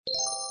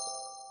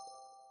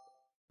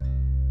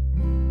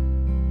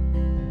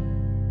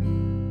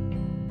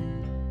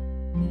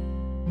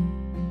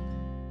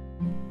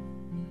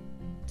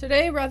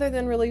Today, rather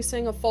than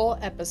releasing a full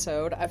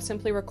episode, I've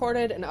simply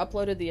recorded and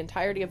uploaded the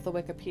entirety of the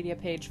Wikipedia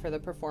page for the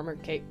performer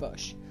Kate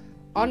Bush.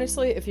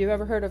 Honestly, if you've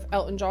ever heard of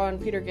Elton John,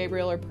 Peter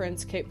Gabriel, or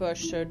Prince, Kate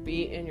Bush should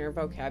be in your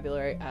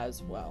vocabulary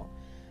as well.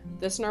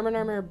 This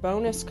Narmer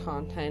bonus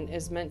content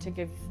is meant to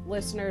give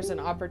listeners an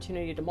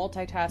opportunity to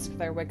multitask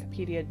their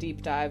Wikipedia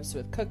deep dives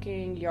with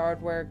cooking,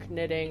 yard work,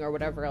 knitting, or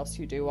whatever else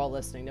you do while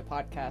listening to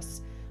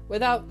podcasts,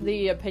 without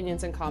the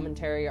opinions and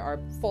commentary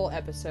our full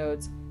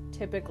episodes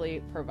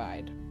typically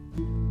provide.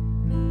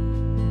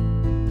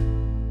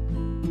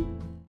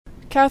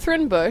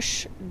 Catherine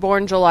Bush,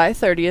 born July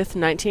 30th,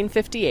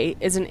 1958,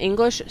 is an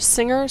English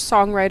singer,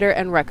 songwriter,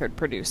 and record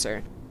producer.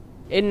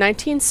 In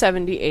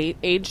 1978,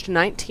 aged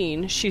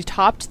 19, she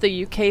topped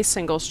the UK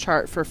singles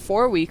chart for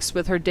 4 weeks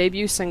with her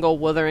debut single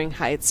Wuthering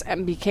Heights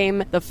and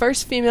became the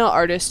first female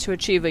artist to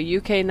achieve a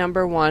UK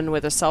number 1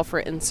 with a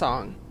self-written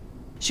song.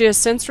 She has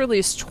since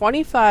released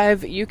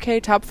 25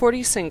 UK top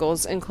 40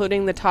 singles,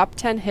 including the top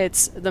 10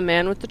 hits The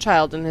Man with the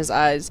Child in His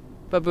Eyes,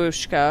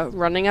 Babushka,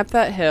 Running Up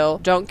That Hill,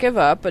 Don't Give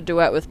Up, a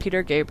duet with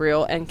Peter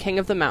Gabriel, and King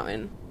of the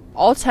Mountain.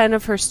 All 10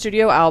 of her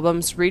studio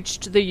albums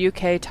reached the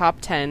UK top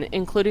 10,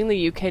 including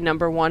the UK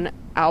number 1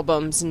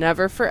 albums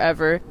Never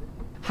Forever,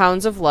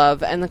 Hounds of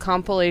Love, and the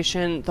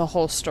compilation The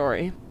Whole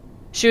Story.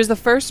 She was the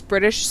first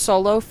British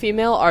solo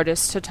female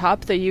artist to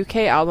top the UK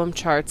album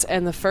charts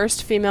and the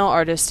first female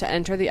artist to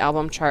enter the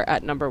album chart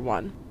at number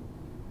 1.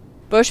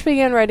 Bush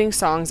began writing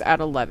songs at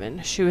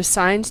 11. She was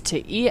signed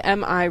to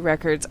EMI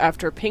Records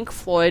after Pink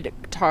Floyd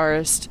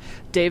guitarist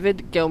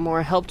David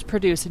Gilmour helped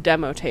produce a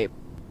demo tape.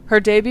 Her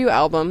debut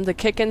album, The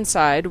Kick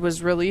Inside,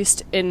 was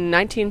released in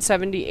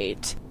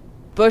 1978.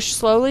 Bush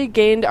slowly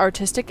gained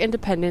artistic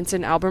independence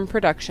in album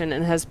production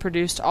and has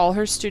produced all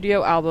her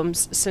studio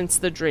albums since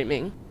The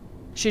Dreaming.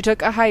 She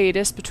took a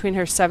hiatus between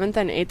her 7th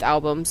and 8th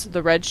albums,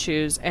 The Red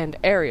Shoes and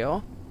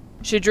Ariel.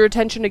 She drew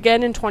attention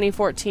again in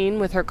 2014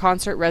 with her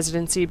concert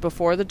residency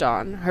Before the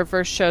Dawn, her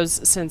first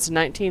shows since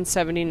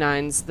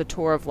 1979's The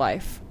Tour of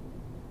Life.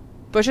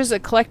 Bush's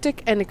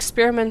eclectic and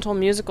experimental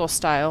musical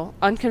style,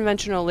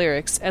 unconventional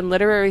lyrics, and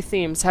literary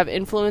themes have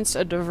influenced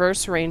a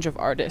diverse range of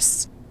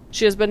artists.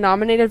 She has been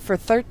nominated for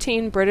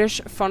 13 British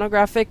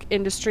phonographic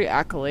industry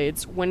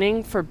accolades,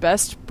 winning for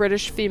Best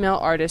British Female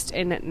Artist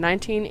in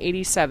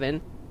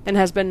 1987, and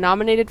has been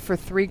nominated for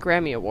 3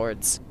 Grammy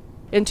Awards.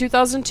 In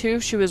 2002,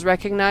 she was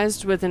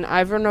recognized with an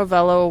Ivor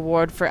Novello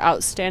Award for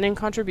Outstanding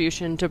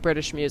Contribution to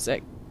British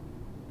Music.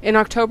 In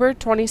October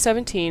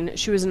 2017,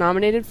 she was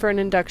nominated for an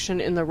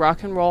induction in the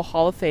Rock and Roll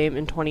Hall of Fame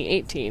in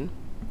 2018.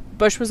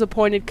 Bush was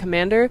appointed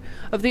Commander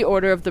of the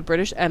Order of the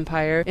British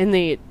Empire in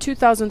the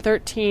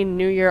 2013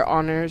 New Year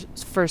Honors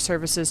for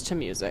services to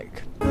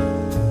music.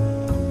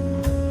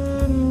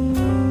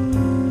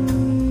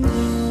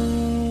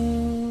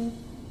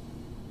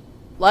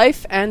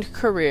 Life and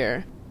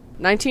career.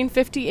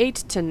 1958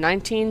 to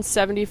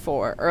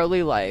 1974,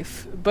 early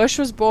life. Bush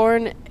was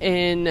born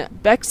in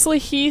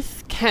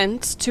Bexleyheath,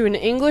 Kent, to an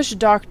English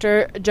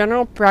doctor,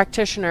 general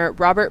practitioner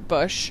Robert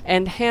Bush,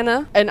 and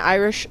Hannah, an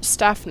Irish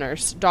staff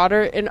nurse,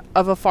 daughter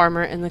of a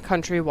farmer in the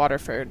country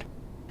Waterford.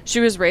 She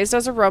was raised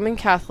as a Roman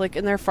Catholic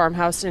in their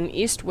farmhouse in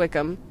East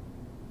Wickham,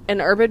 an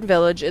urban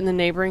village in the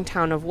neighboring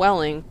town of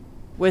Welling,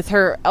 with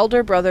her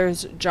elder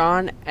brothers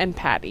John and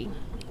Paddy.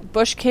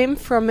 Bush came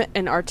from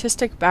an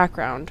artistic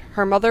background.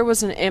 Her mother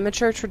was an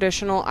amateur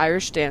traditional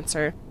Irish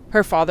dancer.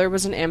 Her father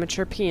was an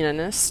amateur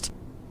pianist.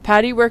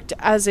 Paddy worked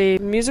as a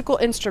musical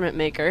instrument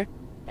maker,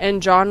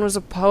 and John was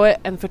a poet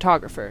and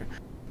photographer.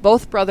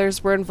 Both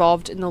brothers were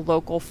involved in the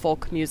local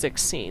folk music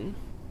scene.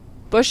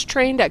 Bush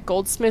trained at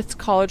Goldsmiths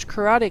College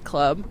Karate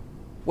Club,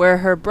 where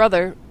her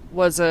brother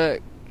was a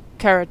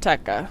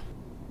karateka.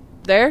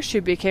 There, she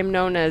became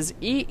known as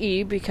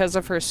EE because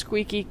of her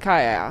squeaky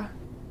kaya.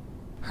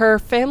 Her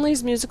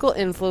family's musical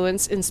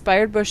influence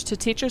inspired Bush to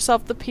teach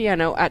herself the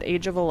piano at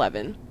age of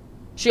 11.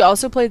 She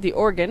also played the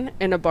organ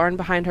in a barn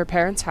behind her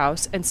parents'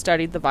 house and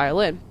studied the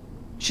violin.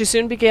 She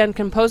soon began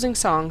composing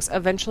songs,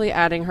 eventually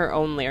adding her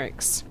own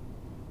lyrics.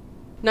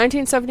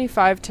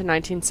 1975 to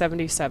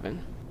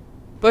 1977.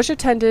 Bush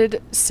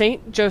attended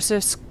St.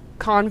 Joseph's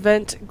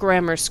Convent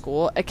Grammar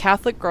School, a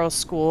Catholic girls'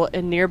 school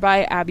in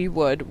nearby Abbey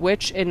Wood,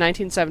 which, in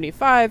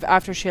 1975,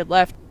 after she had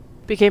left,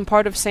 became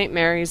part of St.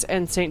 Mary's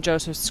and St.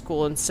 Joseph's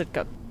School in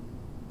Sidcup.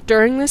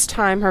 During this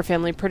time, her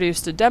family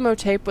produced a demo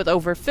tape with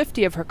over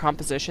 50 of her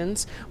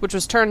compositions, which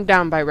was turned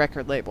down by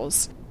record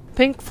labels.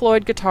 Pink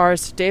Floyd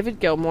guitarist David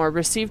Gilmour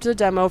received the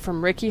demo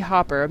from Ricky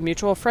Hopper, a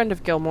mutual friend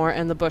of Gilmour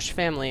and the Bush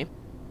family.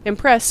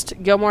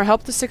 Impressed, Gilmour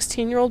helped the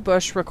 16-year-old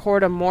Bush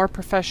record a more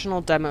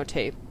professional demo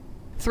tape.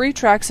 3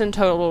 tracks in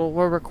total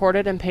were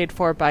recorded and paid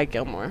for by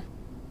Gilmour.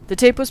 The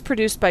tape was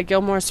produced by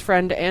Gilmour's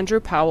friend Andrew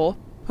Powell,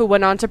 who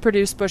went on to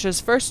produce Bush's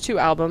first 2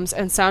 albums,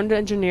 and sound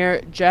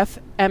engineer Jeff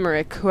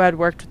Emmerich, who had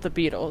worked with the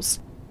Beatles.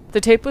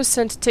 The tape was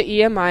sent to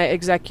EMI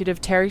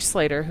executive Terry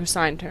Slater, who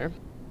signed her.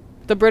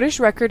 The British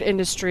record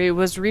industry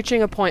was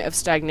reaching a point of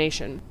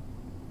stagnation.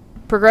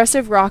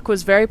 Progressive rock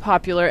was very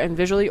popular and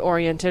visually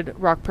oriented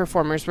rock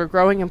performers were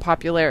growing in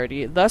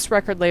popularity, thus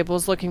record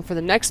labels looking for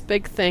the next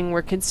big thing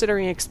were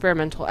considering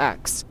experimental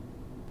acts.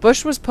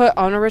 Bush was put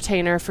on a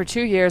retainer for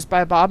 2 years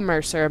by Bob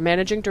Mercer,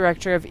 managing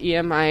director of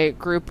EMI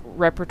Group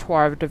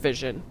Repertoire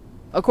Division.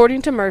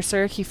 According to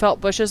Mercer, he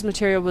felt Bush's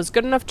material was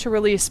good enough to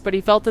release, but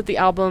he felt that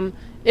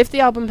if the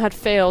album had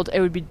failed, it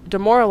would be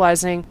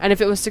demoralizing, and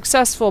if it was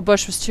successful,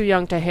 Bush was too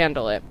young to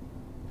handle it.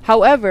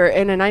 However,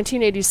 in a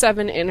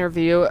 1987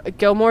 interview,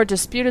 Gilmour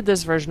disputed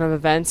this version of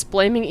events,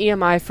 blaming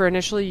EMI for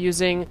initially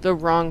using the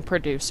wrong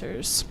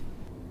producers.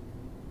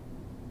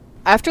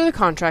 After the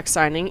contract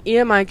signing,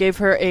 EMI gave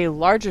her a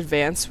large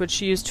advance, which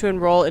she used to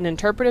enroll in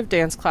interpretive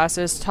dance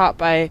classes taught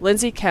by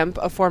Lindsay Kemp,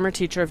 a former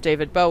teacher of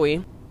David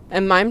Bowie,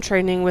 and mime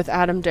training with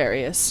Adam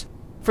Darius.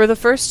 For the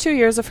first 2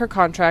 years of her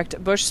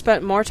contract, Bush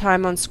spent more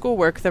time on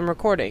schoolwork than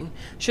recording.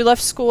 She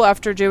left school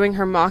after doing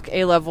her mock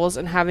A-levels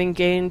and having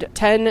gained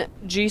 10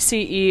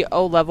 GCE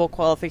O-level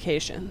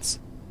qualifications.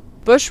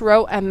 Bush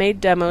wrote and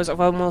made demos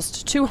of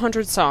almost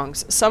 200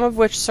 songs, some of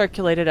which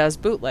circulated as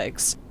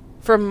bootlegs.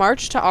 From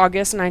March to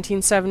August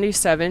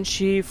 1977,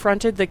 she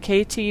fronted the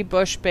KT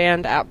Bush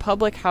Band at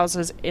public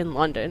houses in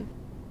London.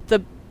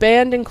 The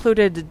band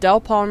included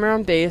Del Palmer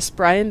on bass,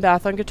 Brian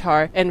Bath on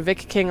guitar, and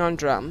Vic King on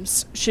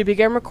drums. She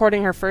began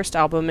recording her first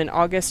album in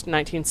August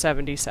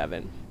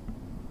 1977.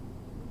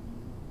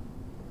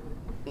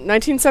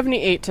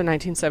 1978 to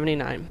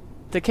 1979.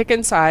 The Kick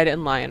Inside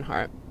and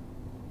Lionheart.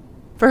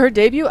 For her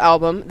debut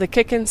album, The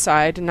Kick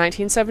Inside, in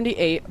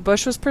 1978,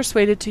 Bush was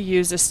persuaded to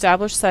use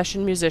established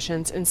session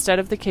musicians instead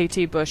of the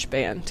KT Bush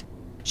Band.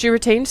 She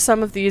retained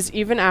some of these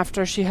even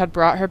after she had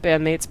brought her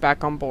bandmates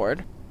back on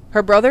board.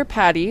 Her brother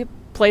Paddy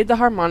played the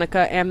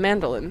harmonica and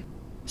mandolin.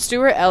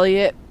 Stuart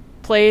Elliott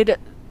played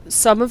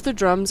some of the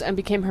drums and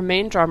became her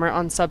main drummer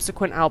on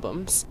subsequent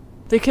albums.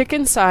 The Kick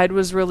Inside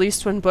was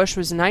released when Bush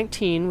was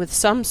 19, with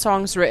some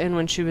songs written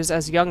when she was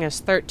as young as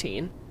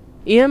 13.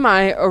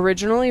 EMI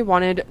originally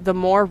wanted the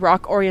more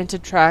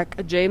rock-oriented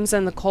track James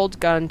and the Cold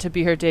Gun to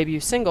be her debut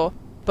single,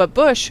 but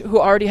Bush, who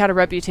already had a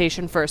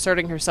reputation for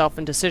asserting herself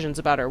and decisions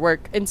about her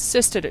work,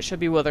 insisted it should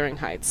be Wuthering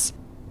Heights.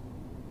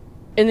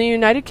 In the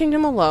United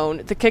Kingdom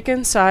alone, The Kick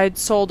Inside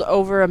sold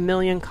over 1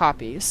 million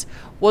copies.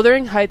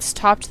 Wuthering Heights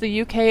topped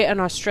the UK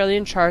and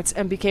Australian charts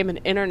and became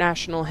an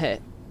international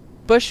hit.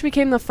 Bush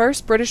became the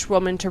first British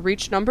woman to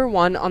reach number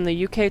 1 on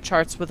the UK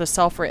charts with a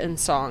self-written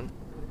song.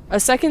 A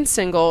second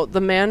single,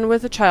 The Man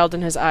with a Child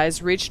in His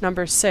Eyes, reached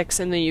number 6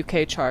 in the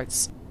UK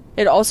charts.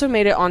 It also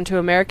made it onto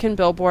American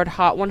Billboard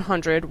Hot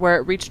 100, where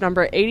it reached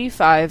number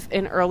 85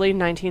 in early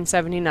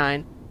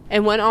 1979,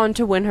 and went on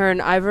to win her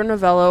an Ivor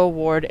Novello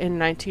Award in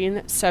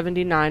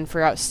 1979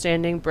 for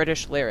Outstanding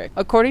British Lyric.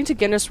 According to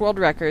Guinness World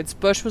Records,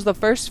 Bush was the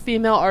first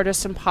female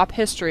artist in pop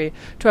history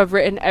to have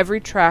written every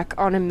track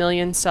on a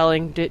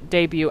million-selling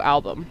debut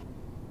album.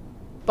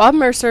 Bob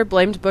Mercer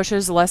blamed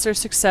Bush's lesser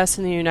success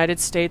in the United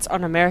States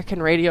on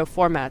American radio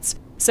formats,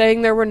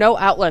 saying there were no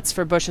outlets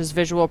for Bush's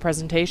visual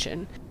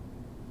presentation.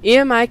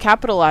 EMI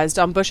capitalized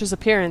on Bush's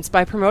appearance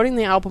by promoting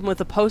the album with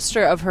a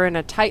poster of her in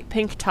a tight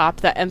pink top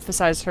that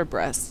emphasized her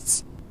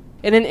breasts.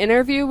 In an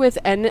interview with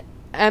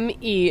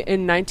NME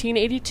in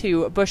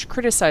 1982, Bush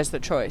criticized the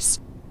choice.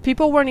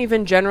 People weren't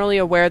even generally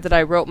aware that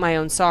I wrote my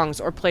own songs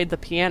or played the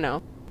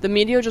piano. The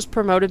media just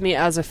promoted me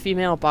as a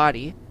female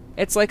body.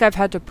 It's like I've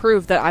had to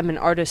prove that I'm an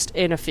artist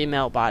in a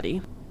female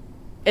body.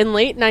 In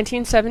late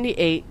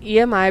 1978,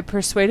 EMI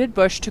persuaded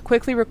Bush to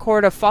quickly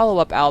record a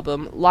follow-up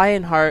album,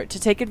 Lionheart, to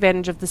take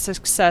advantage of the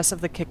success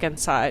of The Kick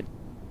Inside.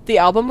 The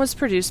album was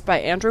produced by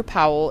Andrew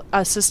Powell,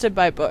 assisted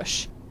by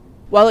Bush.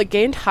 While it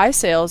gained high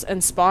sales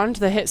and spawned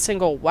the hit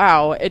single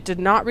Wow, it did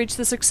not reach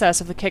the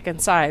success of The Kick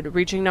Inside,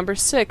 reaching number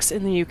 6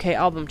 in the UK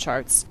album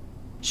charts.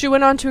 She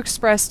went on to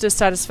express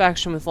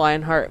dissatisfaction with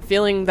Lionheart,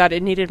 feeling that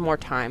it needed more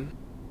time.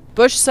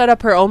 Bush set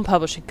up her own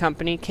publishing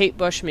company, Kate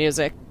Bush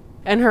Music,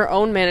 and her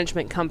own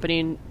management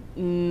company,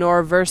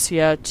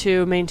 Norversia,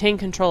 to maintain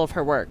control of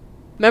her work.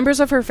 Members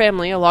of her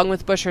family, along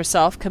with Bush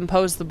herself,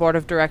 composed the board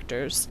of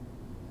directors.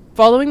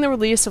 Following the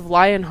release of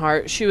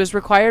Lionheart, she was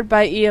required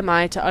by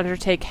EMI to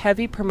undertake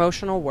heavy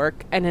promotional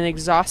work and an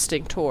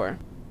exhausting tour.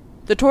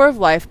 The Tour of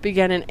Life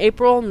began in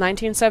April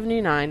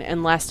 1979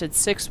 and lasted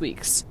 6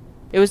 weeks.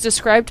 It was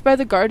described by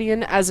The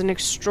Guardian as an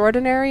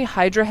extraordinary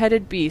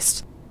hydra-headed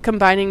beast,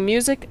 combining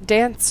music,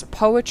 dance,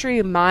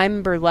 poetry,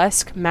 mime,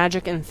 burlesque,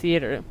 magic, and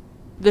theater.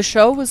 The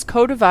show was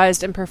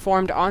co-devised and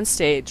performed on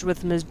stage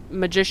with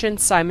magician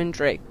Simon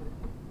Drake.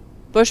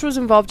 Bush was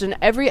involved in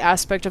every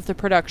aspect of the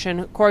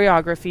production,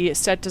 choreography,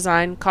 set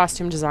design,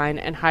 costume design,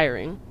 and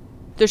hiring.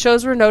 The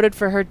shows were noted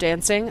for her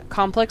dancing,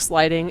 complex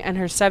lighting, and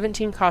her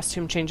 17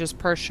 costume changes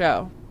per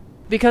show.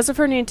 Because of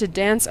her need to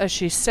dance as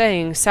she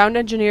sang, sound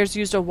engineers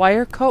used a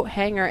wire coat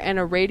hanger and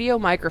a radio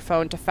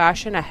microphone to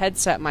fashion a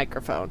headset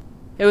microphone.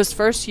 It was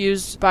first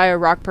used by a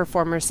rock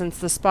performer since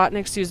the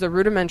Spotniks used the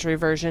rudimentary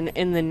version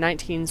in the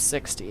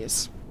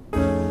 1960s.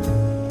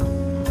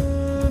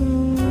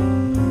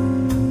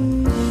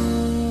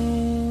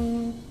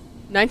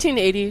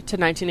 (1980 to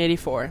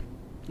 1984)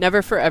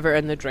 Never Forever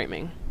and the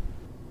Dreaming.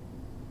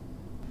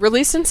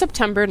 Released in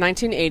September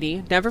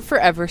 1980, Never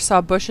Forever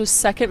saw Bush's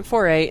second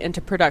foray into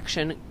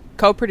production,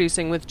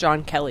 co-producing with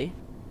John Kelly.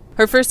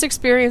 Her first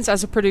experience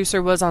as a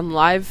producer was on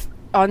Live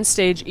on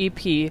Stage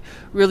EP,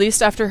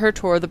 released after her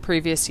tour the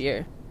previous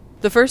year.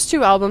 The first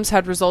two albums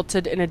had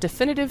resulted in a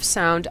definitive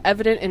sound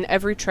evident in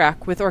every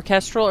track, with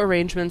orchestral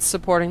arrangements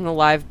supporting the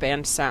live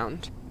band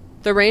sound.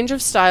 The range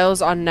of styles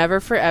on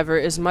Never Forever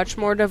is much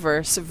more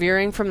diverse,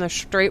 veering from the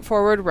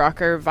straightforward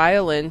rocker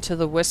violin to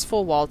the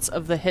wistful waltz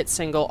of the hit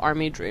single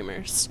Army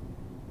Dreamers.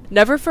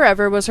 Never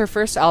Forever was her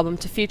first album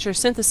to feature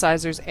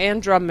synthesizers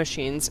and drum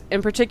machines,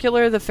 in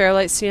particular the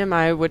Fairlight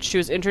CMI, which she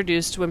was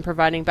introduced when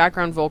providing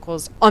background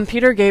vocals on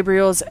Peter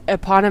Gabriel's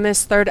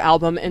eponymous third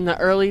album in the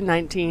early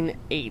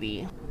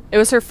 1980s. It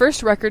was her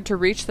first record to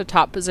reach the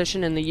top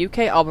position in the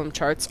UK album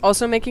charts,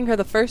 also making her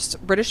the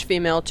first British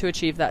female to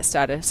achieve that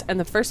status, and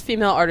the first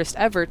female artist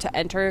ever to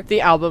enter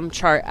the album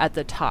chart at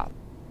the top.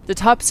 The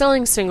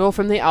top-selling single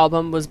from the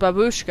album was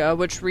Babushka,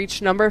 which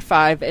reached number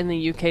 5 in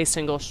the UK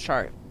singles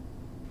chart.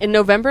 In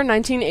November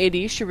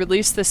 1980, she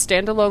released the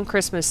standalone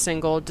Christmas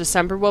single,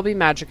 December Will Be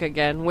Magic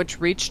Again,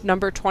 which reached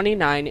number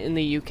 29 in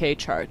the UK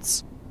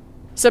charts.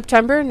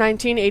 September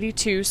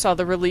 1982 saw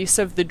the release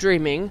of The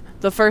Dreaming,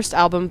 the first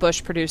album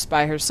Bush produced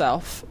by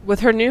herself.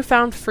 With her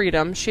newfound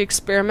freedom, she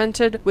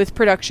experimented with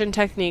production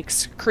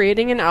techniques,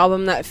 creating an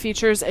album that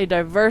features a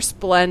diverse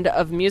blend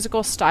of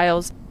musical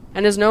styles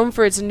and is known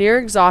for its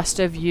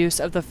near-exhaustive use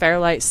of the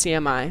Fairlight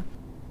CMI.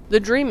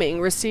 The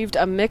Dreaming received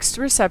a mixed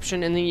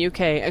reception in the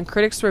UK, and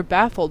critics were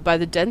baffled by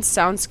the dense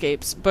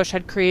soundscapes Bush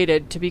had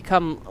created to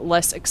become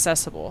less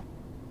accessible.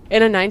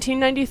 In a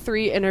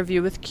 1993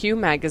 interview with Q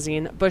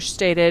magazine, Bush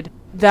stated,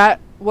 "That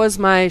was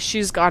my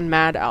She's Gone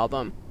Mad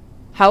album."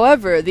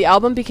 However, the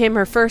album became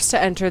her first to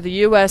enter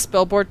the US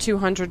Billboard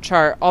 200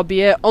 chart,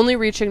 albeit only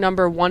reaching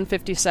number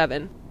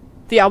 157.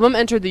 The album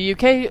entered the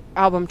UK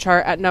album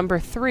chart at number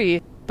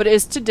 3, but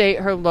is to date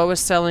her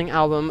lowest-selling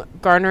album,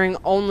 garnering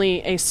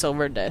only a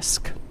silver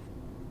disc.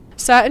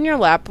 Sat in Your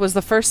Lap was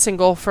the first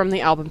single from the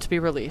album to be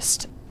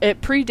released.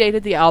 It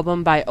predated the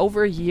album by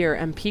over a year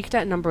and peaked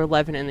at number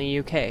 11 in the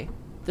UK.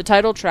 The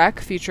title track,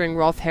 featuring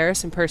Rolf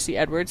Harris and Percy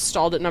Edwards,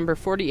 stalled at number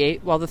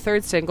 48, while the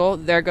third single,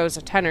 There Goes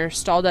a Tenor,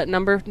 stalled at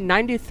number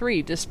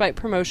 93 despite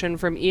promotion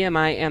from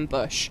EMI and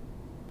Bush.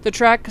 The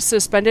track,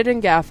 Suspended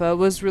in Gaffa,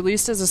 was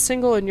released as a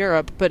single in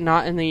Europe, but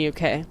not in the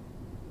UK.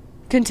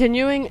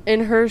 Continuing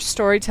in her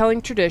storytelling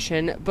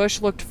tradition,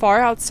 Bush looked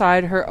far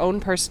outside her own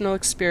personal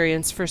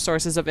experience for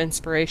sources of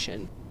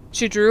inspiration.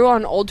 She drew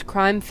on old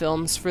crime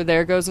films for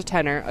There Goes a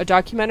Tenor, a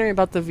documentary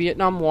about the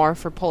Vietnam War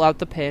for Pull Out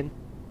the Pin,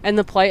 and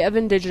the plight of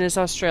Indigenous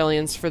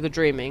Australians for The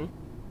Dreaming.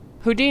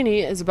 Houdini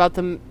is about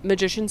the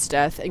magician's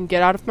death, and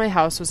Get Out of My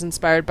House was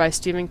inspired by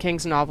Stephen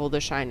King's novel The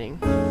Shining.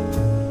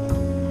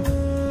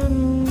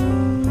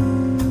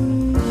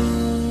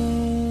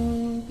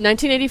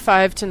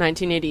 1985 to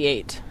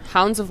 1988,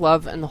 Hounds of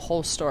Love and the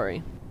Whole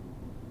Story.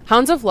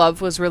 Hounds of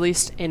Love was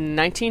released in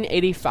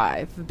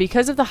 1985.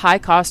 Because of the high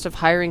cost of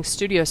hiring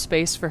studio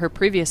space for her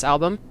previous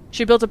album,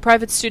 she built a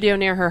private studio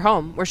near her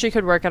home, where she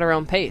could work at her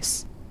own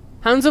pace.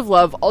 Hounds of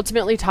Love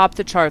ultimately topped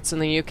the charts in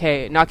the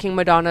UK, knocking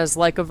Madonna's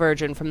Like a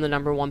Virgin from the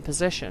number 1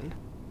 position.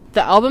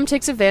 The album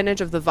takes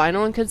advantage of the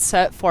vinyl and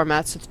cassette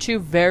formats with two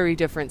very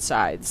different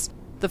sides.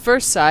 The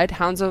first side,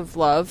 Hounds of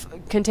Love,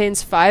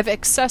 contains 5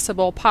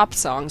 accessible pop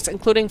songs,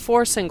 including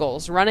 4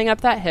 singles, Running Up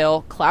That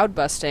Hill, Cloud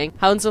Busting,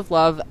 Hounds of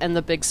Love, and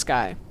The Big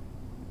Sky.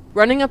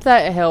 Running Up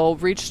That Hill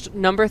reached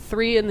number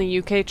 3 in the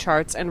UK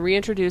charts and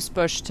reintroduced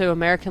Bush to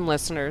American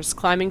listeners,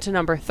 climbing to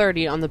number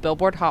 30 on the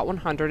Billboard Hot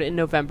 100 in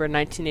November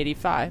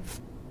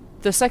 1985.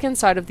 The second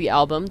side of the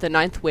album, The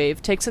Ninth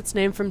Wave, takes its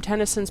name from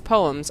Tennyson's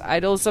poems,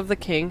 Idylls of the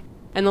King,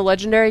 and the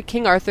legendary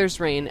King Arthur's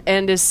Reign,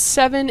 and is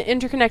 7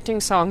 interconnecting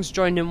songs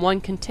joined in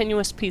one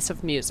continuous piece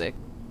of music.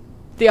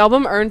 The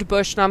album earned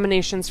Bush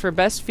nominations for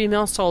Best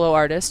Female Solo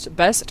Artist,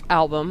 Best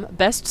Album,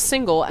 Best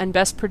Single, and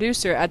Best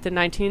Producer at the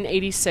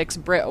 1986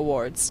 Brit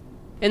Awards.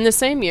 In the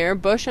same year,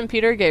 Bush and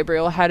Peter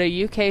Gabriel had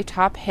a UK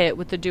top hit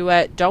with the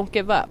duet Don't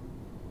Give Up.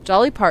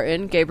 Dolly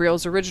Parton,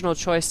 Gabriel's original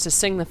choice to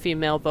sing the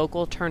female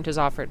vocal, turned his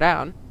offer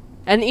down,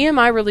 and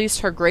EMI released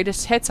her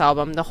greatest hits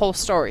album, The Whole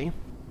Story.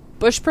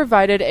 Bush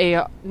provided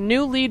a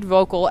new lead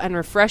vocal and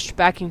refreshed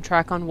backing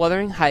track on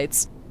Wuthering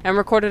Heights, and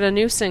recorded a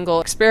new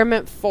single,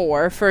 Experiment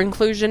 4, for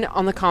inclusion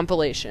on the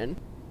compilation.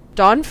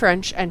 Dawn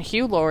French and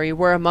Hugh Laurie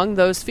were among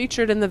those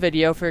featured in the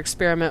video for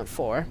Experiment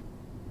 4.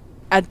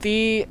 At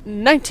the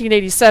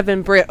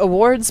 1987 Brit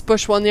Awards,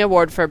 Bush won the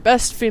award for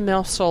Best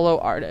Female Solo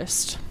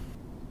Artist.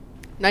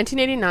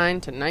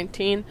 1989 to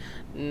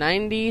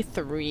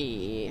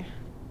 1993.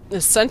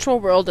 The Central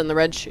World and the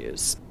Red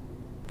Shoes.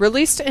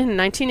 Released in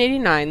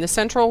 1989, The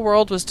Central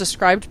World was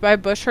described by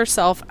Bush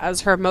herself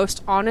as her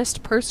most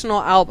honest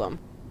personal album.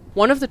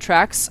 One of the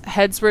tracks,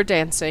 Heads Were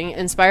Dancing,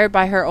 inspired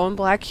by her own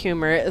black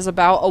humor, is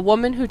about a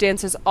woman who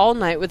dances all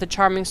night with a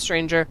charming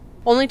stranger,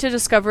 only to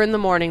discover in the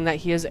morning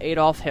that he is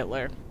Adolf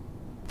Hitler.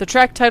 The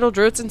track title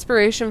drew its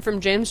inspiration from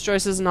James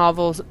Joyce's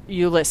novel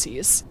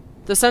Ulysses.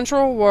 The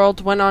Sensual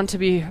World went on to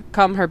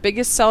become her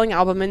biggest selling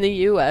album in the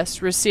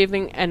US,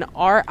 receiving an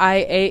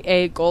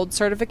RIAA Gold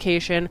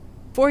certification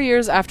 4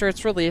 years after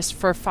its release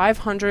for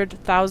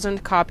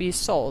 500,000 copies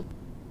sold.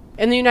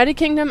 In the United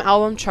Kingdom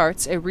album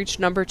charts, it reached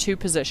number 2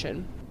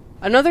 position.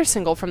 Another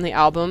single from the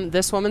album,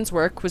 This Woman's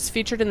Work, was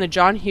featured in the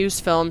John Hughes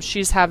film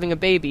She's Having a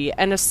Baby,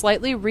 and a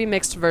slightly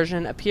remixed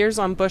version appears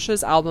on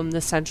Bush's album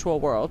The Sensual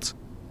World.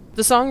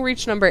 The song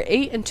reached number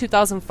 8 in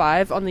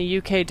 2005 on the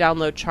UK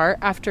download chart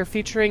after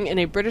featuring in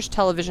a British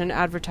television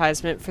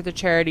advertisement for the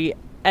charity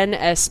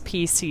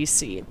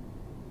NSPCC.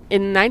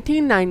 In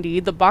 1990,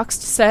 the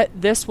boxed set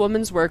This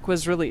Woman's Work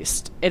was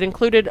released. It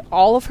included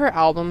all of her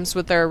albums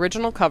with their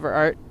original cover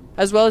art,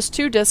 as well as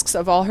 2 discs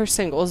of all her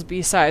singles,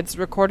 B-sides,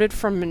 recorded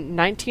from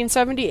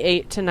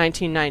 1978 to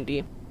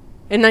 1990.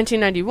 In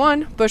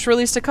 1991, Bush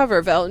released a cover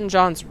of Elton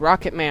John's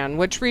Rocket Man,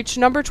 which reached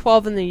number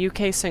 12 in the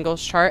UK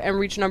singles chart and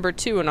reached number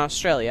 2 in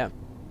Australia.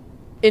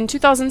 In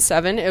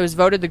 2007, it was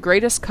voted the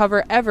greatest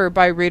cover ever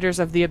by readers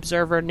of the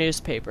Observer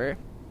newspaper.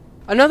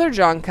 Another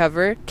John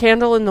cover,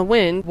 Candle in the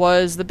Wind,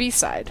 was the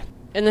B-side.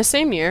 In the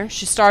same year,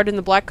 she starred in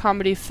the black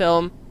comedy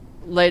film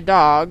Les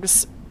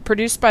Dogs,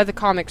 produced by the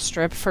comic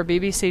strip for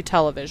BBC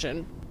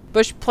television.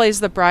 Bush plays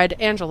the bride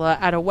Angela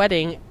at a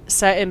wedding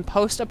set in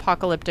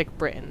post-apocalyptic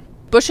Britain.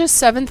 Bush's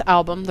 7th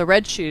album, The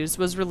Red Shoes,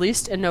 was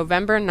released in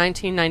November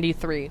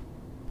 1993.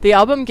 The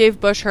album gave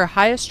Bush her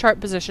highest chart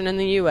position in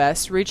the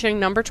US, reaching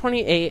number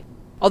 28,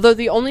 although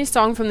the only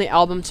song from the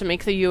album to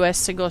make the US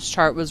singles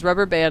chart was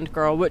Rubber Band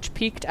Girl, which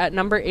peaked at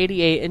number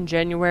 88 in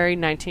January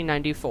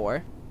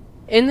 1994.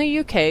 In the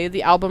UK,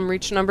 the album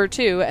reached number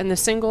 2, and the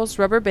singles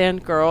Rubber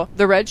Band Girl,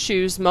 The Red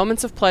Shoes,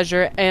 Moments of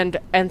Pleasure, and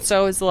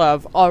So Is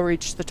Love all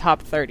reached the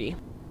top 30.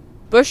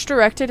 Bush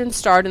directed and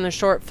starred in the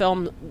short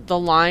film The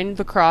Line,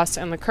 The Cross,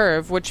 and The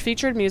Curve, which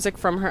featured music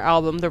from her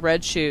album The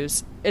Red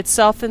Shoes,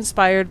 itself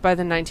inspired by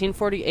the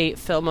 1948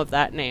 film of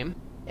that name.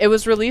 It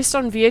was released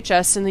on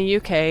VHS in the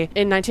UK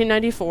in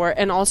 1994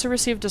 and also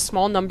received a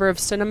small number of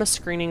cinema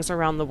screenings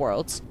around the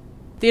world.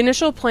 The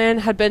initial plan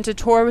had been to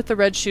tour with the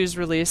Red Shoes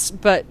release,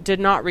 but did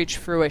not reach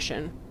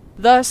fruition.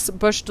 Thus,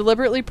 Bush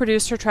deliberately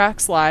produced her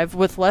tracks live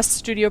with less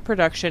studio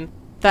production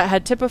that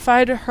had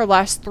typified her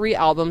last 3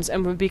 albums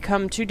and would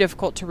become too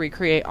difficult to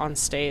recreate on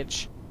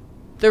stage.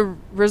 The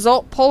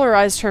result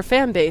polarized her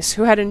fan base,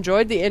 who had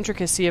enjoyed the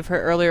intricacy of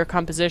her earlier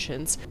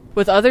compositions,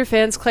 with other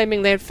fans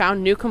claiming they had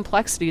found new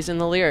complexities in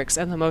the lyrics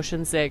and the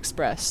emotions they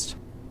expressed.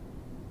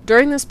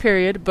 During this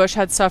period, Bush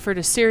had suffered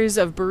a series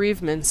of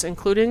bereavements,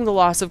 including the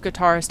loss of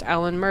guitarist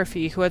Alan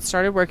Murphy, who had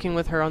started working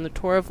with her on the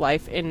Tour of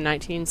Life in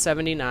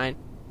 1979,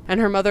 and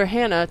her mother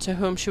Hannah, to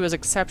whom she was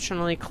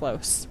exceptionally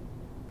close.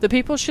 The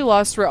people she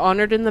lost were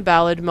honored in the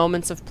ballad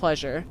Moments of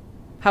Pleasure.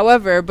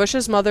 However,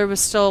 Bush's mother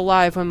was still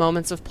alive when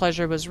Moments of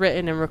Pleasure was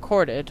written and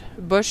recorded.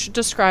 Bush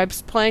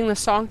describes playing the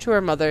song to her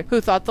mother, who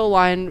thought the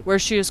line where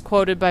she is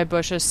quoted by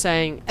Bush as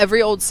saying,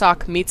 "Every old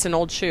sock meets an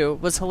old shoe,"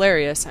 was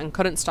hilarious and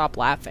couldn't stop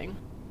laughing.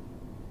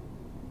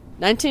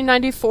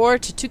 1994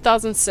 to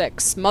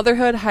 2006,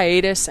 Motherhood,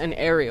 Hiatus, and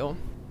Ariel.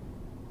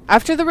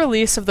 After the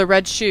release of The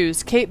Red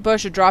Shoes, Kate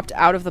Bush dropped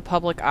out of the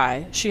public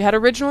eye. She had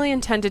originally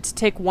intended to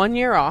take 1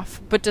 year off,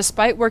 but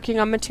despite working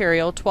on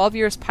material, 12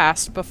 years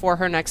passed before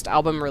her next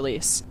album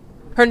release.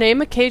 Her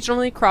name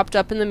occasionally cropped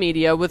up in the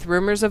media with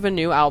rumors of a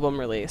new album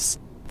release.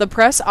 The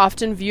press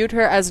often viewed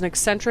her as an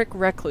eccentric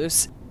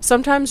recluse,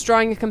 sometimes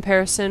drawing a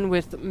comparison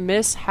with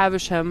Miss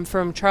Havisham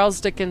from Charles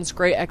Dickens'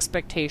 Great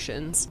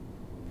Expectations.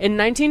 In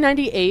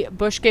 1998,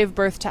 Bush gave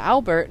birth to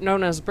Albert,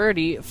 known as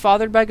Birdie,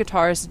 fathered by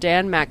guitarist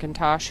Dan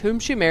McIntosh, whom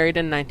she married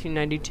in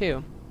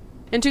 1992.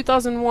 In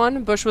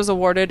 2001, Bush was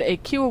awarded a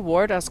Q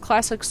Award as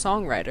Classic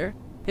Songwriter.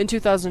 In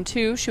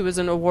 2002, she was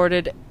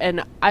awarded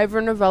an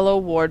Ivor Novello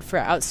Award for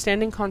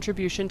Outstanding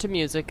Contribution to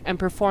Music and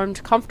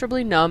performed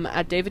Comfortably Numb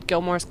at David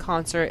Gilmour's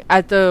concert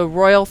at the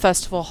Royal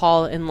Festival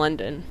Hall in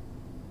London.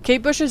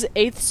 Kate Bush's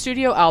 8th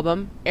studio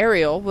album,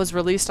 Ariel, was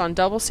released on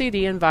double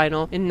CD and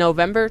vinyl in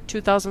November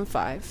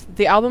 2005.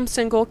 The album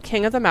single,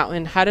 King of the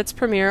Mountain, had its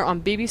premiere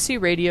on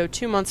BBC Radio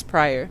 2 months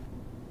prior.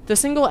 The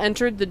single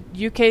entered the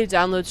UK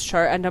downloads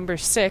chart at number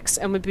 6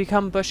 and would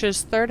become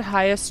Bush's 3rd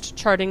highest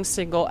charting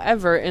single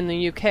ever in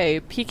the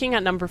UK, peaking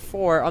at number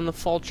 4 on the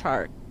full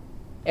chart.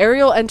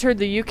 Ariel entered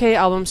the UK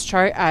albums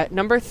chart at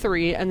number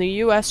 3 and the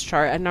US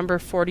chart at number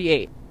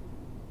 48.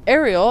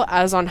 Ariel,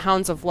 as on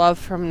Hounds of Love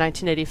from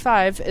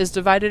 1985, is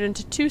divided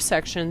into 2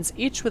 sections,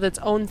 each with its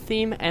own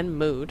theme and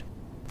mood.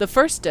 The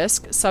first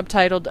disc,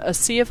 subtitled A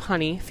Sea of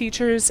Honey,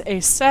 features a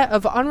set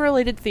of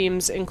unrelated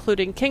themes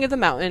including King of the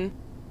Mountain,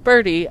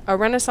 Birdie, a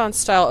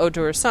Renaissance-style ode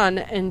to her son,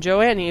 and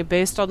Joanne,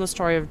 based on the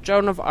story of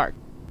Joan of Arc.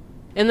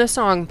 In the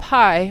song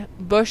Pi,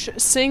 Bush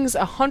sings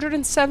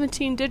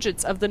 117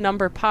 digits of the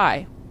number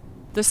pi.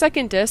 The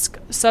second disc,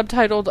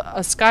 subtitled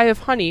A Sky of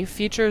Honey,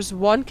 features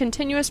one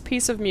continuous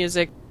piece of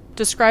music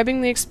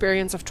describing the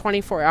experience of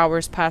 24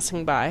 hours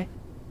passing by.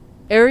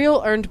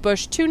 Ariel earned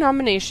Bush 2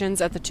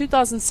 nominations at the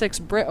 2006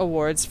 Brit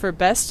Awards for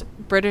Best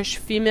British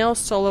Female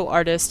Solo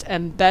Artist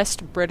and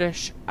Best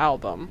British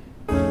Album.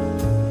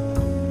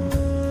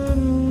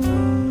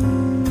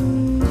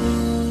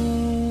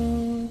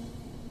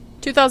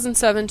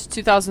 2007 to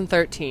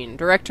 2013,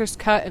 Director's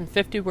Cut and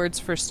 50 Words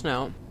for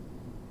Snow.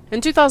 In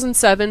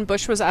 2007,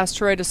 Bush was asked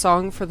to write a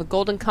song for the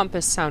Golden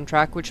Compass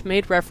soundtrack, which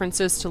made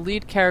references to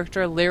lead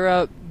character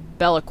Lyra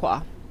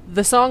Belacqua.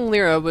 The song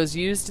Lyra was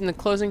used in the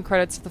closing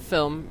credits of the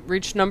film,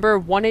 reached number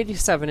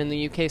 187 in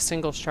the UK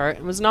singles chart,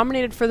 and was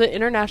nominated for the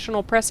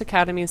International Press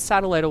Academy's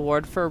Satellite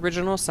Award for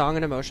Original Song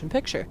in a Motion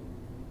Picture.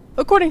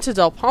 According to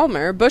Del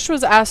Palmer, Bush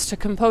was asked to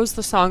compose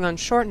the song on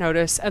short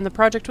notice, and the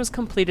project was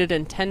completed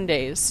in 10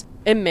 days.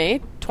 In May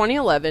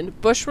 2011,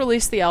 Bush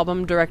released the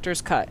album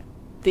Director's Cut.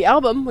 The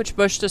album, which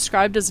Bush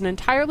described as an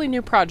entirely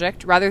new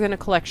project rather than a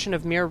collection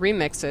of mere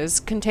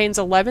remixes, contains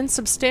 11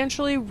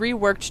 substantially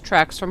reworked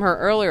tracks from her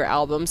earlier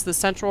albums, The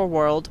Sensual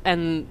World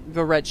and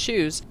The Red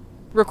Shoes,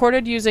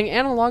 recorded using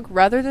analog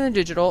rather than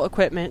digital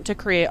equipment to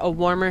create a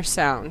warmer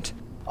sound.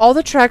 All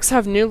the tracks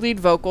have new lead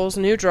vocals,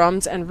 new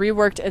drums, and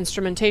reworked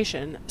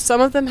instrumentation.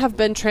 Some of them have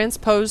been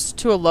transposed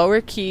to a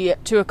lower key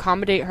to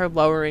accommodate her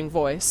lowering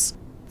voice.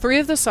 3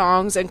 of the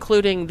songs,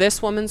 including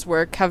This Woman's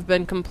Work, have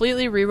been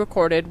completely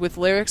re-recorded, with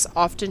lyrics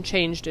often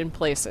changed in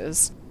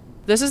places.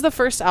 This is the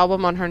first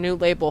album on her new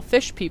label,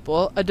 Fish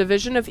People, a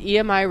division of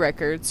EMI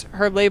Records,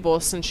 her label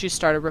since she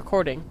started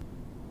recording.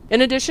 In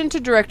addition to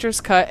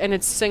Director's Cut in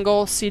its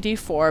single CD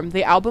form,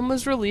 the album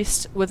was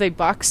released with a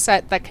box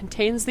set that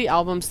contains the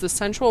albums The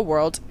Sensual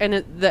World and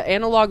the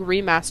analog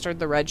remastered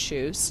The Red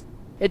Shoes.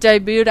 It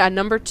debuted at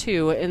number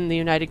 2 in the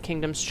United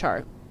Kingdom's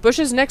chart.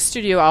 Bush's next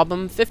studio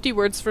album, 50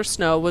 Words for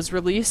Snow, was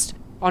released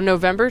on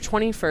November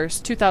 21,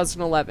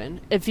 2011.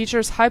 It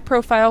features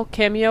high-profile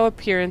cameo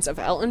appearance of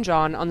Elton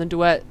John on the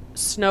duet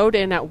Snowed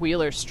In at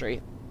Wheeler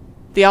Street.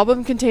 The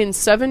album contains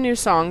 7 new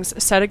songs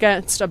set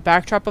against a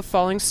backdrop of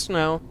falling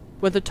snow,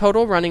 with a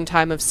total running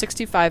time of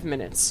 65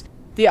 minutes.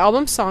 The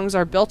album's songs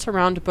are built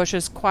around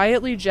Bush's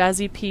quietly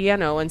jazzy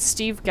piano and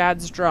Steve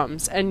Gadd's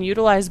drums, and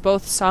utilize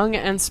both sung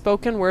and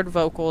spoken word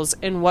vocals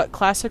in what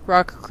classic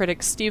rock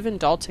critic Stephen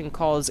Dalton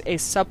calls a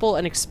supple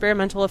and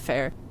experimental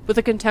affair, with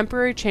a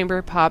contemporary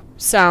chamber pop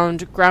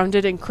sound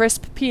grounded in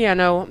crisp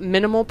piano,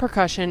 minimal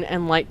percussion,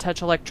 and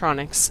light-touch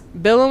electronics.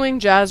 Billowing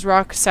jazz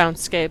rock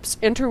soundscapes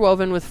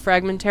interwoven with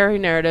fragmentary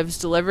narratives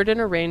delivered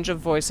in a range of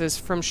voices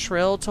from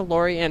shrill to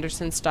Laurie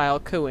Anderson-style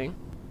cooing.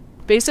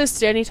 Bassist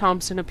Danny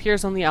Thompson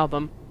appears on the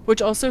album,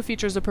 which also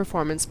features a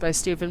performance by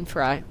Stephen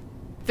Fry.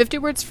 50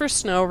 Words for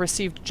Snow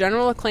received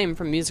general acclaim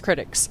from music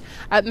critics.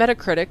 At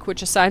Metacritic,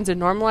 which assigns a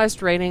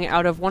normalized rating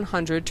out of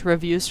 100 to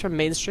reviews from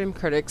mainstream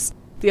critics,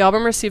 the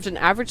album received an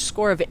average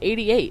score of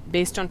 88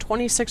 based on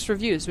 26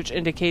 reviews, which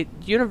indicate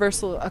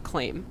universal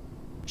acclaim.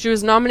 She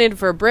was nominated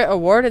for a Brit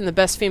Award in the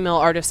Best Female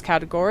Artist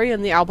category,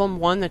 and the album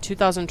won the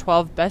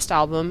 2012 Best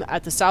Album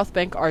at the South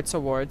Bank Arts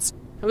Awards.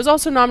 It was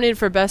also nominated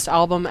for Best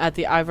Album at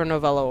the Ivor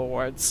Novello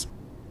Awards.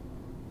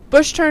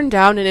 Bush turned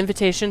down an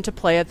invitation to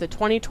play at the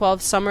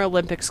 2012 Summer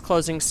Olympics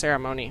closing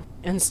ceremony.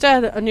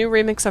 Instead, a new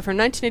remix of her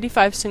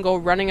 1985 single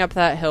Running Up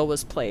That Hill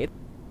was played.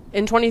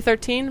 In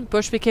 2013,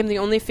 Bush became the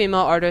only female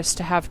artist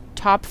to have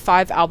top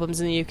 5 albums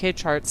in the UK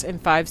charts in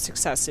 5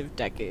 successive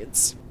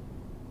decades.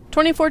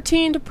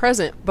 2014 to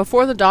present,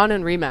 Before the Dawn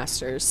and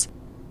remasters.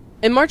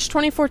 In March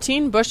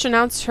 2014, Bush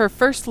announced her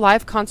first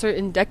live concert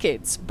in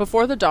decades,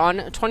 Before the Dawn,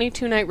 a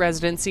 22-night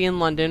residency in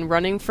London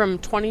running from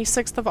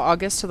 26th of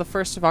August to the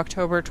 1st of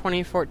October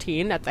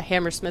 2014 at the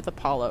Hammersmith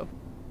Apollo.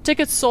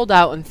 Tickets sold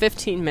out in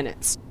 15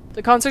 minutes.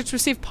 The concerts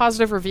received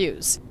positive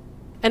reviews.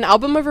 An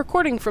album of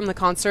recording from the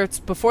concerts,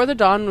 Before the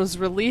Dawn, was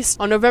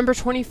released on November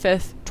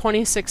 25,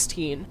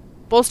 2016.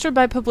 Bolstered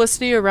by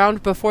publicity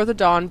around Before the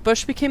Dawn,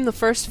 Bush became the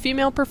first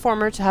female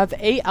performer to have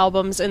 8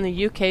 albums in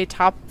the UK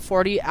Top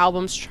 40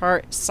 Albums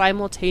chart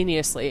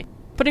simultaneously,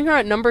 putting her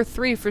at number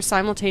 3 for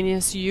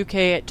simultaneous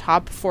UK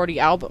Top 40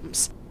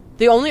 albums.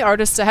 The only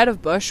artists ahead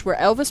of Bush were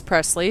Elvis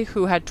Presley,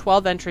 who had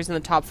 12 entries in the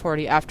top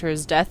 40 after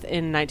his death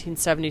in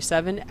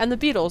 1977, and the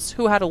Beatles,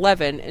 who had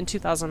 11 in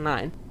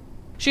 2009.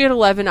 She had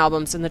 11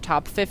 albums in the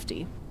top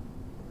 50.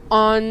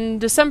 On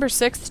December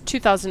 6,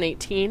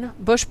 2018,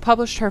 Bush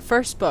published her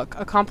first book,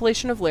 a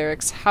compilation of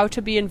lyrics, How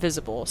to Be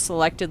Invisible,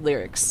 Selected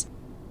Lyrics.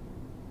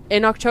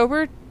 In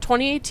October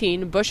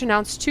 2018, Bush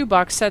announced 2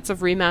 box sets of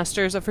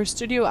remasters of her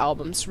studio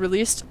albums,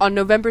 released on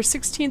November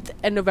 16th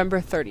and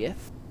November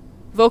 30th.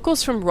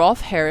 Vocals from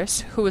Rolf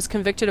Harris, who was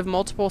convicted of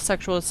multiple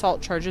sexual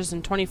assault charges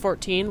in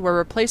 2014, were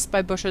replaced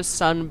by Bush's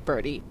son,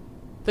 Bertie.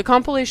 The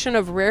compilation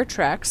of rare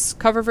tracks,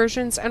 cover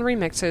versions, and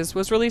remixes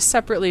was released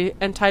separately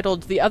and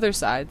titled The Other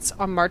Sides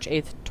on March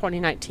 8,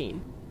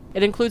 2019.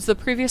 It includes the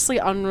previously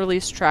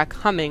unreleased track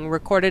Humming,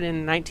 recorded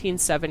in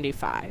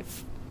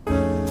 1975.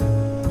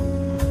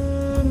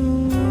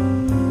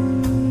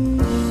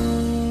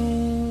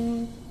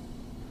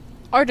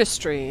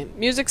 Artistry,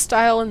 music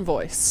style, and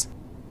voice.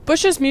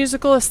 Bush's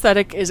musical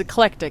aesthetic is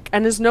eclectic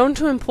and is known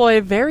to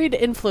employ varied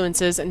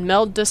influences and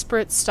meld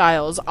disparate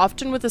styles,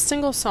 often with a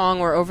single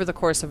song or over the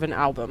course of an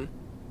album.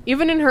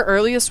 Even in her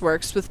earliest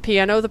works, with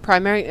piano the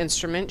primary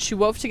instrument, she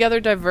wove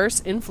together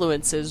diverse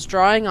influences,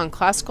 drawing on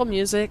classical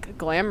music,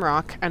 glam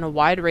rock, and a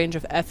wide range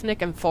of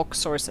ethnic and folk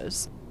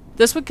sources.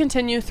 This would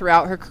continue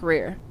throughout her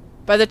career.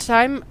 By the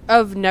time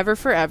of Never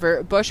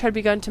Forever, Bush had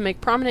begun to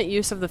make prominent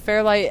use of the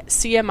Fairlight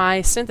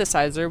CMI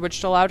synthesizer,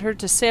 which allowed her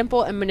to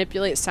sample and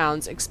manipulate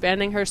sounds,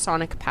 expanding her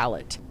sonic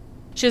palette.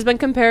 She has been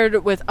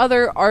compared with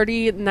other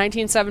arty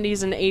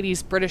 1970s and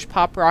 80s British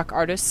pop rock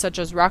artists such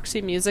as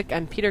Roxy Music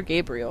and Peter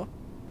Gabriel.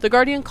 The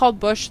Guardian called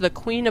Bush the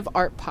Queen of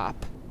Art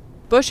Pop.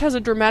 Bush has a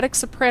dramatic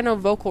soprano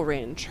vocal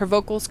range. Her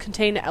vocals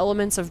contain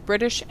elements of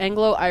British,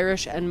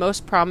 Anglo-Irish, and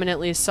most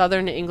prominently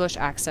Southern English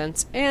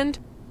accents, and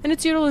in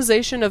its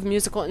utilization of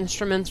musical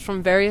instruments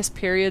from various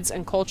periods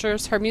and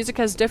cultures, her music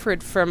has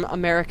differed from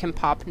American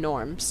pop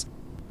norms.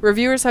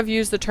 Reviewers have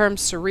used the term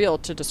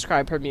surreal to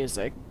describe her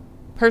music.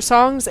 Her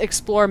songs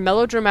explore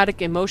melodramatic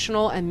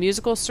emotional and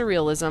musical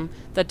surrealism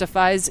that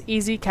defies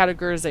easy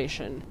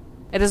categorization.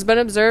 It has been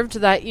observed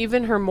that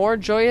even her more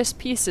joyous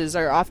pieces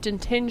are often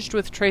tinged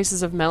with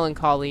traces of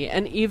melancholy,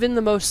 and even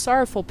the most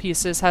sorrowful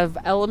pieces have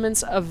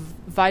elements of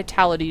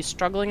vitality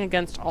struggling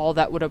against all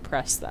that would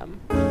oppress them.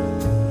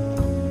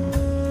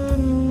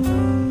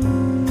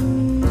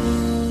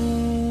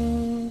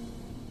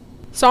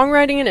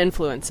 Songwriting and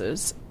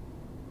influences.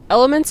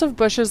 Elements of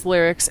Bush's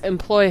lyrics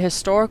employ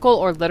historical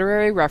or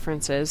literary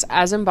references,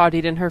 as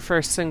embodied in her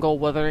first single,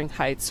 Wuthering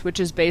Heights, which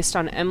is based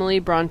on Emily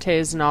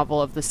Bronte's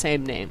novel of the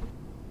same name.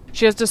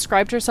 She has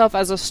described herself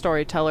as a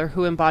storyteller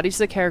who embodies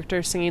the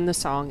character singing the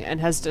song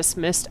and has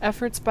dismissed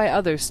efforts by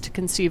others to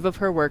conceive of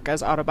her work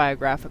as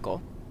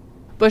autobiographical.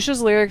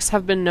 Bush's lyrics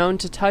have been known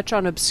to touch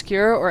on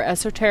obscure or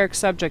esoteric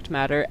subject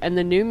matter, and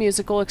the New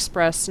Musical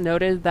Express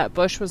noted that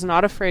Bush was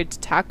not afraid to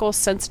tackle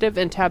sensitive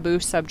and taboo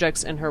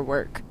subjects in her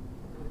work.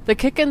 The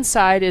Kick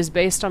Inside is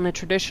based on a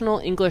traditional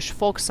English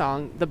folk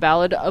song, The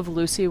Ballad of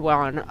Lucy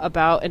Wan,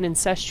 about an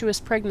incestuous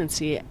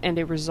pregnancy and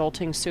a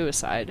resulting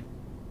suicide.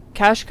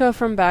 Kashka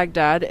from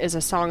Baghdad is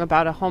a song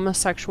about a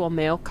homosexual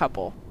male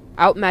couple.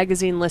 Out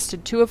magazine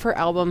listed 2 of her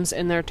albums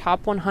in their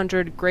top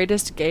 100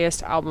 greatest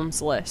gayest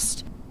albums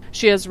list.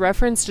 She has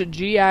referenced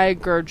G.I.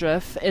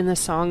 Gurdjieff in the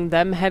song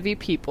Them Heavy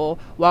People,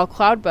 while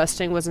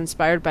Cloudbusting was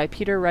inspired by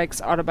Peter Reich's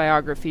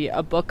autobiography,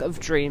 A Book of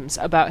Dreams,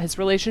 about his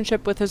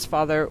relationship with his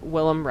father,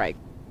 Wilhelm Reich.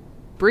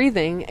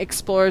 Breathing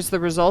explores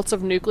the results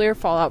of nuclear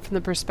fallout from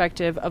the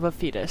perspective of a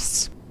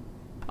fetus.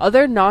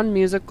 Other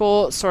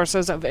non-musical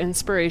sources of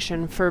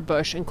inspiration for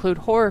Bush include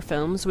horror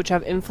films, which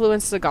have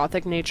influenced the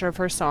gothic nature of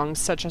her songs,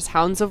 such as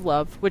Hounds of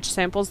Love, which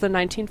samples the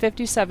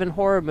 1957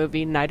 horror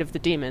movie Night of the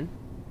Demon.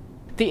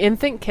 The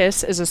Infant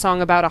Kiss is a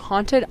song about a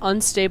haunted,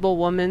 unstable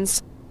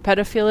woman's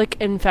pedophilic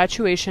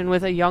infatuation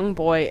with a young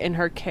boy in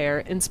her care,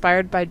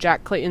 inspired by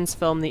Jack Clayton's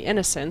film The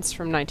Innocents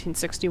from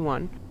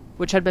 1961,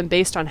 which had been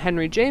based on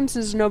Henry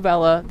James's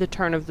novella The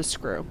Turn of the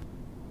Screw.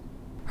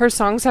 Her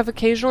songs have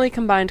occasionally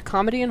combined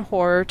comedy and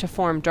horror to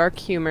form dark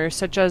humor,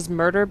 such as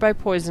Murder by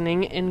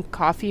Poisoning in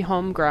Coffee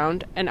Home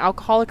Ground, An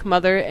Alcoholic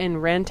Mother in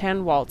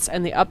Rantan Waltz,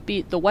 and the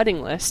upbeat The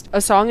Wedding List,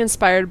 a song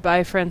inspired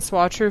by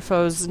Francois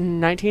Truffaut's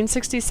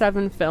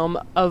 1967 film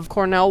of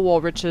Cornell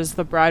Woolrich's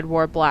The Bride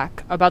Wore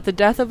Black, about the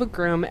death of a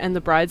groom and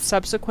the bride's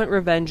subsequent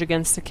revenge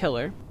against the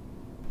killer.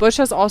 Bush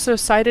has also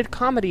cited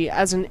comedy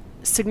as an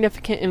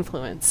significant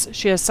influence.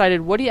 She has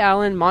cited Woody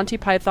Allen, Monty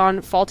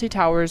Python, Fawlty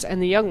Towers,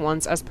 and The Young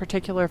Ones as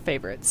particular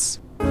favorites.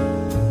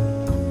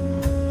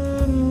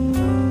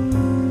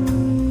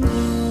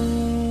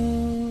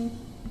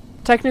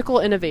 Technical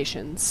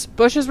innovations.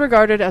 Bush is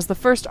regarded as the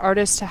first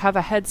artist to have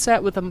a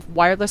headset with a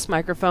wireless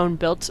microphone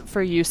built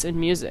for use in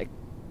music.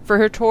 For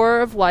her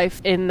tour of life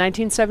in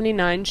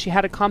 1979, she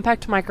had a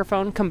compact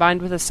microphone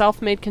combined with a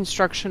self-made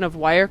construction of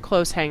wire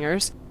clothes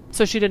hangers,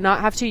 so she did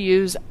not have to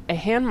use a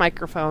hand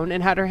microphone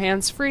and had her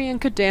hands free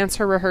and could dance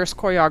her rehearsed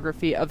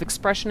choreography of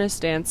expressionist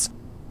dance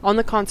on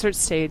the concert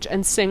stage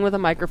and sing with a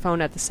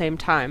microphone at the same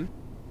time.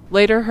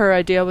 Later, her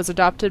idea was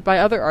adopted by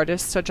other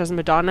artists such as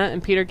Madonna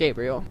and Peter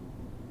Gabriel.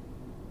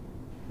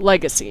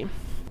 Legacy.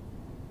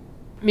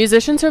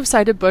 Musicians who have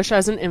cited Bush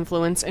as an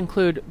influence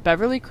include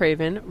Beverly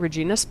Craven,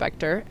 Regina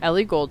Spektor,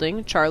 Ellie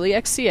Goulding, Charlie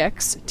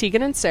XCX,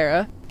 Tegan and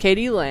Sara,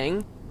 Katie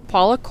Lang,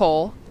 Paula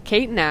Cole,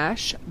 Kate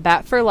Nash,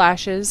 Bat for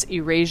Lashes,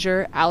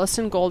 Erasure,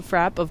 Alison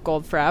Goldfrapp of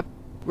Goldfrapp,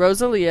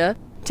 Rosalia,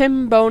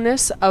 Tim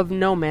Bonus of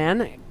No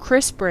Man,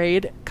 Chris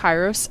Braid,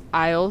 Kairos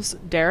Isles,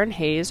 Darren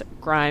Hayes,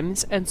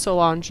 Grimes, and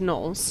Solange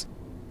Knowles.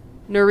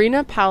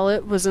 Nerina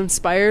Pallett was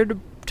inspired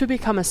to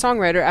become a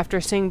songwriter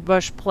after seeing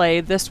Bush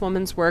play this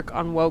woman's work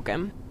on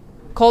Wogan.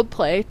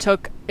 Coldplay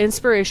took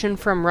inspiration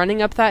from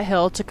Running Up That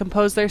Hill to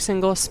compose their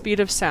single Speed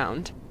of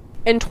Sound.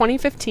 In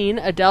 2015,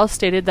 Adele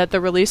stated that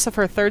the release of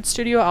her third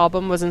studio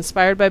album was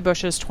inspired by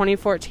Bush's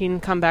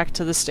 2014 comeback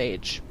to the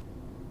stage.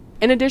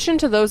 In addition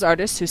to those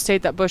artists who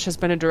state that Bush has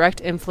been a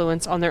direct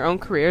influence on their own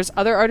careers,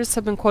 other artists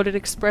have been quoted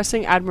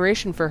expressing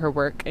admiration for her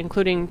work,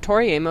 including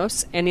Tori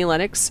Amos, Annie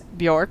Lennox,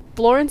 Bjork,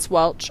 Florence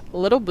Welch,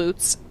 Little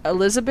Boots,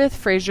 Elizabeth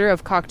Fraser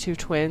of Cocteau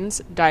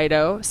Twins,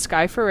 Dido,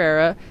 Sky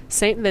Ferreira,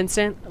 St.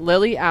 Vincent,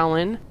 Lily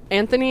Allen,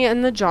 Anthony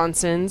and the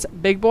Johnsons,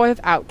 Big Boy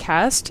of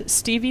Outkast,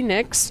 Stevie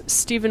Nicks,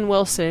 Steven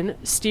Wilson,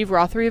 Steve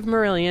Rothery of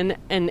Marillion,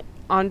 and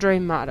Andre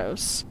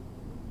Matos.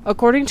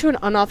 According to an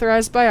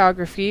unauthorized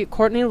biography,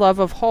 Courtney Love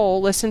of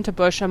Hole listened to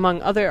Bush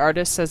among other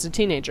artists as a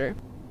teenager.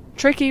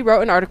 Tricky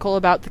wrote an article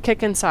about The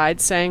Kick Inside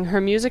saying,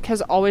 "Her music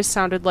has always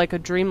sounded like a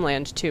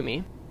dreamland to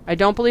me. I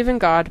don't believe in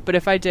God, but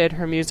if I did,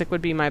 her music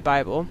would be my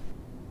Bible."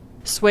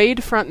 Suede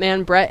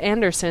frontman Brett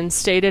Anderson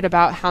stated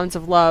about Hounds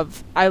of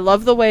Love, "I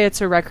love the way it's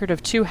a record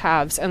of two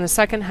halves, and the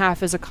second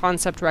half is a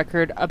concept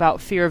record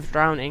about fear of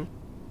drowning.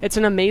 It's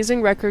an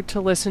amazing record to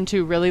listen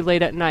to really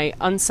late at night,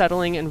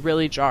 unsettling and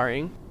really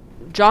jarring."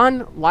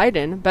 John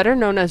Lydon, better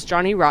known as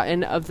Johnny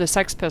Rotten of the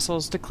Sex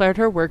Pistols, declared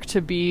her work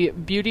to be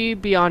beauty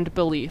beyond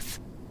belief.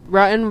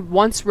 Rotten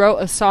once wrote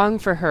a song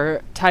for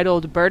her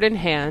titled Bird in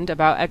Hand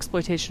about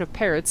exploitation of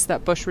parrots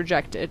that Bush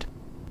rejected.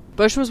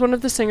 Bush was one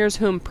of the singers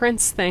whom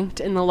Prince thanked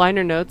in the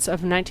liner notes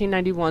of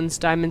 1991's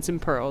Diamonds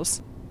and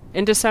Pearls.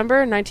 In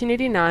December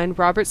 1989,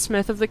 Robert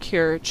Smith of The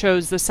Cure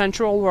chose The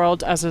Sensual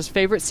World as his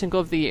favorite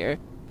single of the year.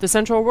 The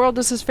Sensual World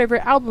is his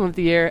favorite album of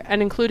the year,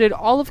 and included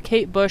all of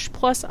Kate Bush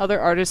plus other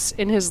artists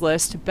in his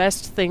list,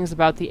 Best Things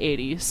About the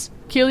 80s.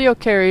 Keelio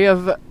Carey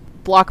of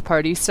Block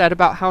Party said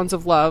about Hounds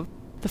of Love,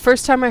 "The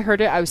first time I heard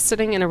it, I was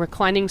sitting in a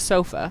reclining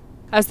sofa.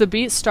 As the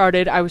beat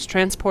started, I was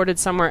transported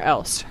somewhere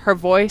else. Her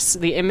voice,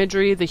 the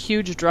imagery, the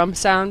huge drum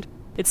sound,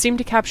 it seemed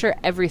to capture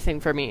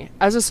everything for me.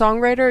 As a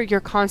songwriter, you're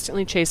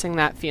constantly chasing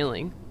that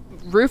feeling."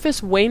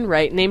 Rufus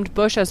Wainwright named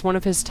Bush as one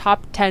of his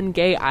top 10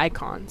 gay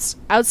icons.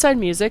 Outside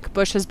music,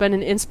 Bush has been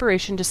an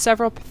inspiration to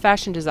several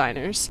fashion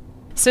designers.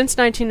 Since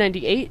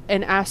 1998,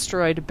 an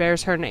asteroid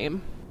bears her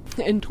name.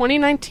 In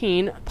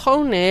 2019,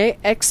 Pone,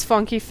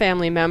 ex-Funky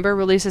Family member,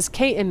 releases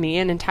Kate and Me,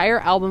 an entire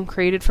album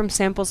created from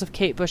samples of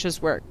Kate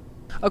Bush's work.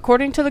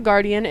 According to The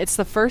Guardian, it's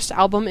the first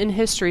album in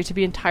history to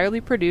be entirely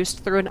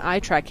produced through an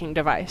eye-tracking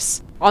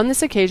device. On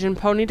this occasion,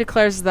 Pony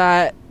declares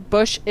that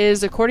Bush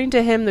is, according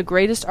to him, the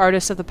greatest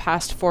artist of the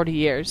past 40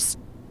 years.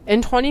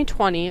 In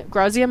 2020,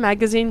 Grazia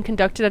magazine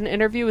conducted an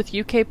interview with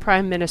UK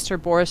Prime Minister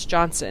Boris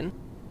Johnson.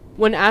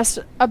 When asked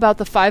about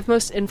the 5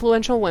 most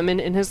influential women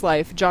in his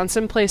life,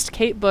 Johnson placed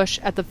Kate Bush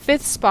at the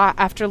 5th spot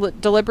after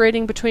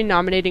deliberating between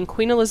nominating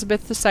Queen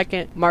Elizabeth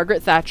II,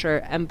 Margaret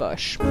Thatcher, and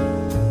Bush.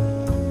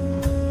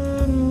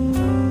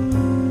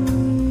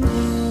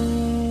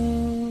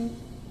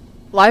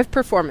 Live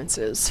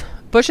performances.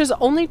 Bush's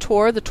only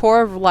tour, the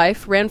Tour of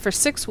Life, ran for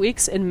 6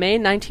 weeks in May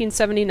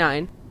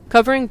 1979,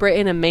 covering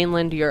Britain and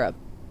mainland Europe.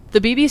 The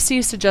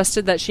BBC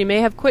suggested that she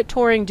may have quit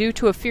touring due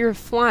to a fear of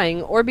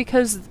flying or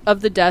because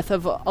of the death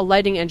of a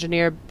lighting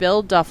engineer,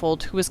 Bill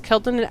Duffield, who was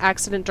killed in an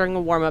accident during a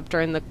warm-up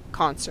during the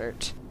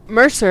concert.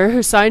 Mercer,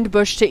 who signed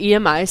Bush to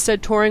EMI,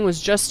 said touring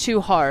was just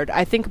too hard.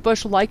 "I think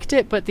Bush liked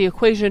it, but the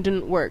equation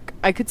didn't work.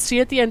 I could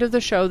see at the end of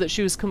the show that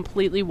she was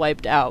completely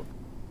wiped out."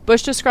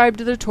 Bush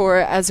described the tour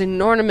as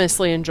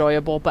enormously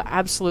enjoyable, but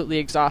absolutely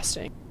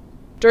exhausting.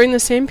 During the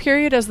same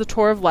period as the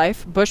Tour of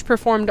Life, Bush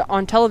performed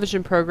on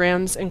television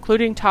programs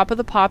including Top of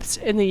the Pops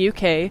in the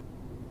UK,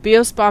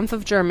 Bios Banff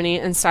of Germany,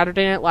 and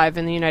Saturday Night Live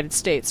in the United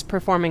States,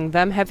 performing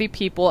Them Heavy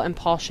People and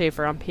Paul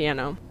Shaffer on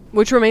piano,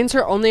 which remains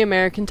her only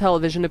American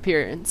television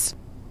appearance.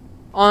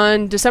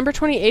 On December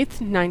 28,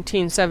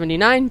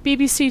 1979,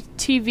 BBC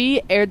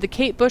TV aired the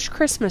Kate Bush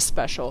Christmas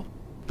special.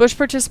 Bush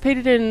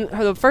participated in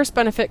the first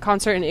benefit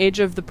concert in Age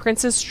of the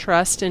Prince's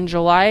Trust in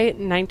July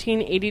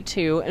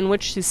 1982, in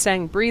which she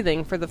sang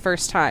Breathing for the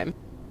first time.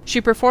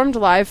 She performed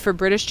live for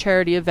British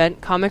charity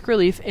event Comic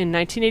Relief in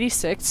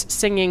 1986,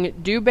 singing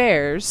Do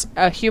Bears,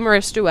 a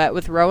humorous duet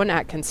with Rowan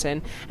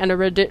Atkinson, and a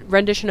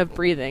rendition of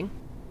Breathing.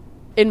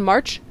 In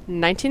March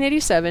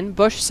 1987,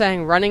 Bush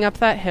sang Running Up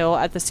That Hill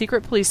at the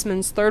Secret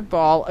Policeman's third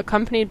ball,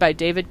 accompanied by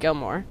David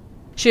Gilmour.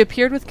 She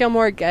appeared with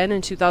Gilmour again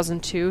in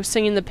 2002,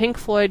 singing the Pink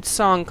Floyd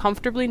song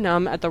Comfortably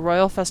Numb at the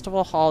Royal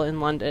Festival Hall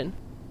in London.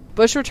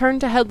 Bush returned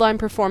to headline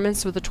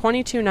performance with a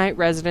 22-night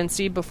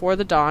residency Before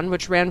the Dawn,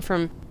 which ran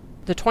from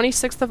the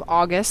 26th of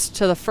August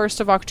to the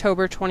 1st of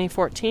October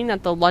 2014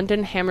 at the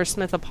London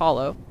Hammersmith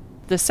Apollo.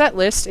 The set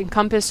list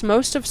encompassed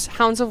most of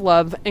Hounds of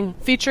Love,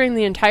 featuring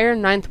the entire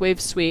Ninth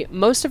Wave suite,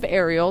 most of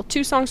Ariel,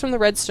 2 songs from the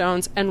Red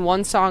Stones, and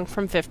 1 song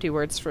from 50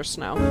 Words for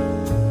Snow.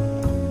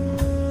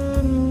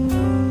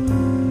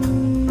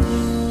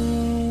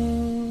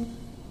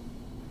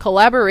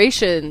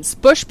 Collaborations.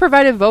 Bush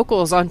provided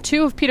vocals on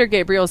 2 of Peter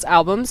Gabriel's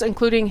albums,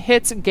 including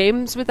hits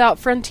Games Without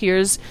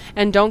Frontiers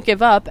and Don't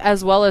Give Up,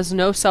 as well as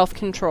No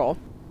Self-Control.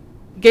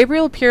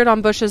 Gabriel appeared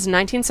on Bush's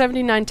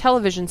 1979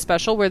 television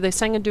special where they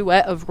sang a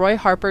duet of Roy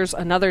Harper's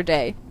Another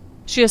Day.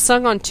 She has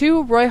sung on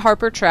 2 Roy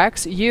Harper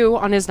tracks, You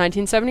on his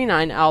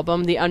 1979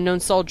 album The Unknown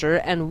Soldier,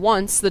 and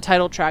Once, the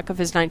title track of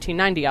his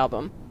 1990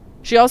 album.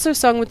 She also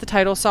sung with the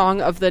title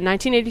song of the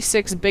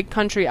 1986 Big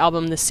Country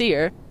album The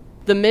Seer,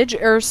 the Midge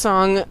Ure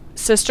song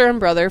Sister and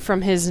Brother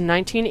from his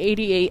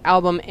 1988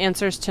 album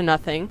Answers to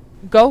Nothing,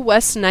 Go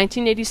West's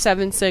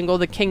 1987 single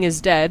The King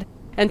Is Dead,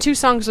 and 2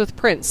 songs with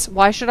Prince,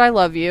 Why Should I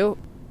Love You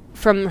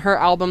from her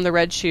album The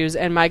Red Shoes,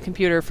 and My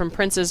Computer from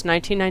Prince's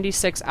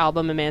 1996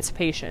 album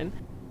Emancipation.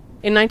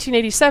 In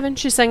 1987,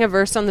 she sang a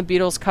verse on the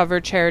Beatles'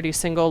 cover charity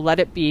single Let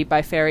It Be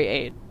by Fairy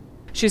Aid.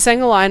 She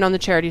sang a line on the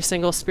charity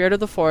single Spirit of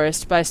the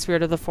Forest by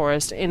Spirit of the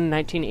Forest in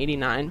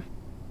 1989.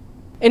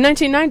 In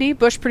 1990,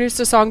 Bush produced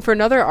a song for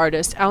another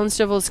artist, Alan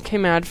Stivell's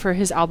Came Ad, for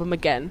his album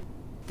Again.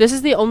 This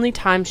is the only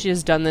time she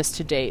has done this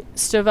to date.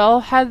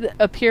 Stivell had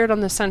appeared on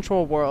The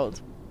Sensual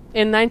World.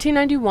 In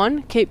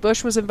 1991, Kate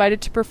Bush was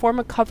invited to perform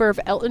a cover of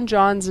Elton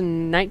John's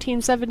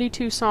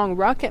 1972 song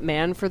Rocket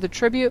Man for the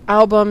tribute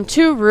album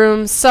Two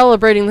Rooms,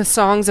 celebrating the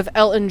songs of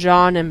Elton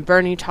John and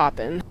Bernie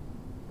Taupin.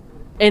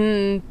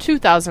 In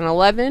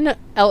 2011,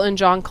 Elton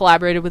John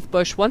collaborated with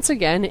Bush once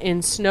again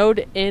in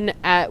Snowed In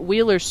at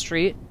Wheeler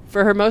Street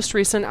for her most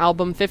recent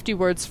album 50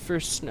 Words for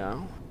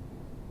Snow.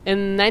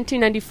 In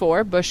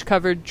 1994, Bush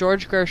covered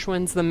George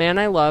Gershwin's The Man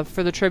I Love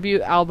for the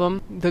tribute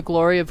album The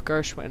Glory of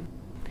Gershwin.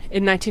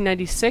 In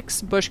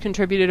 1996, Bush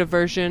contributed a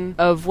version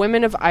of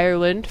Women of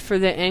Ireland for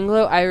the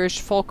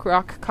Anglo-Irish folk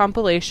rock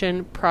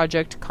compilation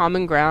project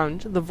Common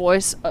Ground, the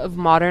voice of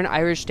modern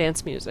Irish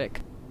dance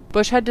music.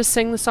 Bush had to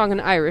sing the song in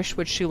Irish,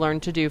 which she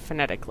learned to do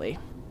phonetically.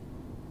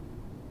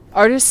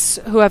 Artists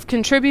who have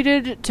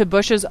contributed to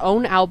Bush's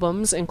own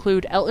albums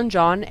include Elton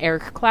John,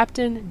 Eric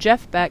Clapton,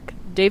 Jeff Beck,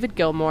 David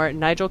Gilmour,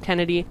 Nigel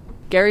Kennedy,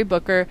 Gary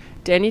Booker,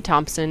 Danny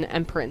Thompson,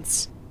 and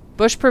Prince.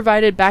 Bush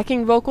provided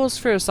backing vocals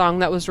for a song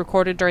that was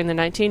recorded during the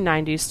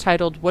 1990s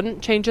titled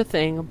Wouldn't Change a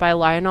Thing by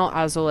Lionel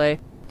Azalea,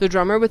 the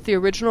drummer with the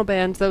original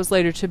band that was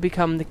later to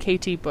become the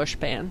Katie Bush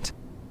Band.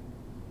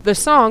 The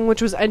song,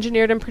 which was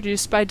engineered and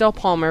produced by Del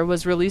Palmer,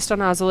 was released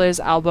on Azalea's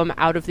album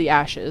Out of the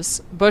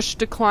Ashes. Bush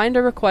declined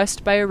a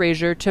request by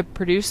Erasure to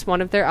produce one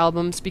of their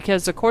albums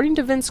because, according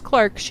to Vince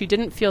Clarke, she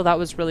didn't feel that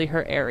was really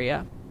her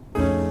area.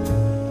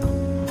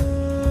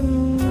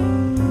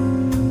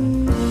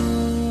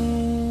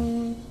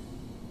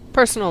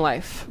 Personal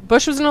life.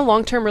 Bush was in a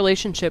long-term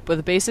relationship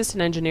with bassist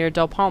and engineer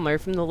Del Palmer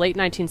from the late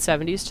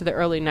 1970s to the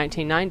early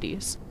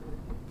 1990s.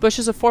 Bush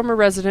is a former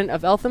resident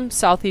of Eltham,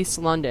 southeast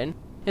London.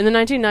 In the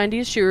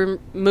 1990s,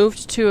 she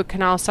moved to a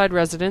canal-side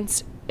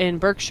residence in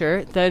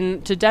Berkshire,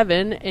 then to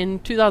Devon in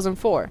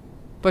 2004.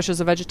 Bush is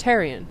a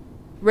vegetarian.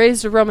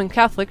 Raised a Roman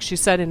Catholic, she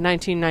said in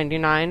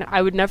 1999,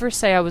 "I would never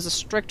say I was a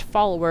strict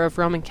follower of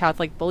Roman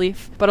Catholic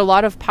belief, but a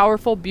lot of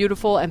powerful,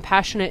 beautiful, and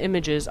passionate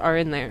images are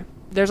in there.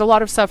 There's a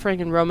lot of suffering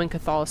in Roman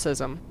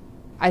Catholicism.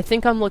 I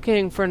think I'm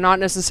looking for not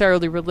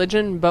necessarily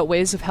religion, but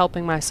ways of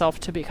helping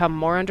myself to become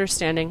more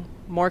understanding,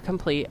 more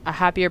complete, a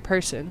happier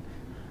person.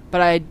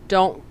 But I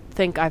don't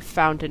think I've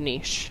found a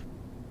niche."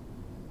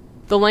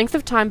 The length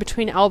of time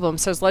between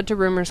albums has led to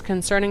rumors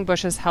concerning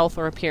Bush's health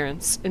or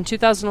appearance. In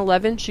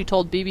 2011, she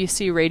told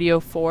BBC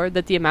Radio 4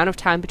 that the amount of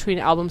time between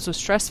albums was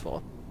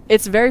stressful.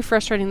 "It's very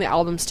frustrating the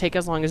albums take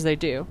as long as they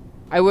do.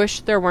 I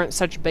wish there weren't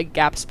such big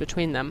gaps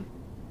between them."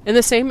 In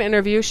the same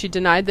interview, she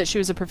denied that she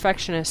was a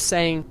perfectionist,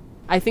 saying,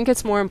 "I think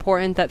it's more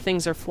important that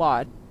things are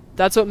flawed.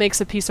 That's what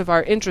makes a piece of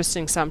art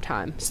interesting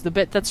sometimes. The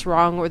bit that's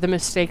wrong or the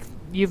mistake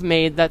you've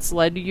made that's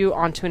led you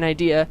onto an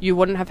idea you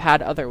wouldn't have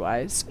had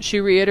otherwise." She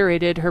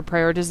reiterated her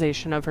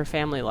prioritization of her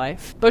family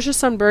life. Bush's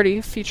son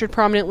Bertie featured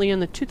prominently in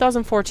the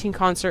 2014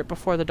 concert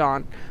Before the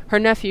Dawn. Her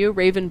nephew,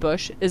 Raven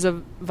Bush, is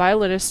a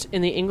violinist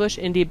in the English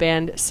indie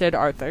band Sid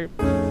Arthur.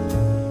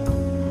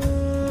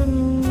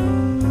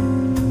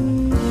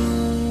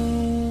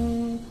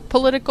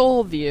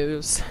 Political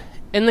views.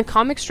 In the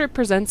Comic Strip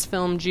Presents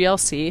film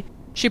GLC,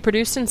 she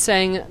produced and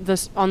sang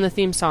on the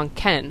theme song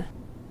Ken.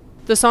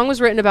 The song was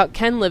written about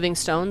Ken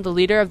Livingstone, the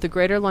leader of the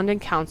Greater London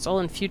Council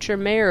and future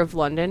mayor of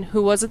London,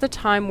 who was at the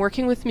time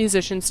working with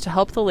musicians to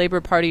help the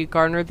Labour Party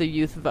garner the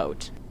youth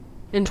vote.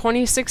 In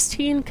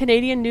 2016,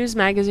 Canadian news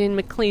magazine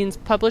Maclean's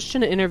published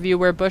an interview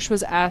where Bush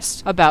was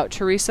asked about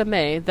Theresa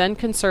May, then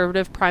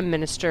Conservative Prime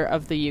Minister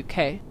of the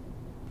UK.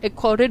 It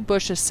quoted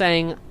Bush as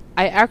saying,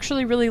 "I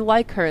actually really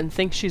like her and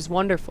think she's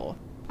wonderful.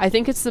 I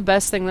think it's the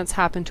best thing that's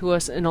happened to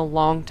us in a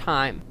long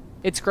time.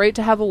 It's great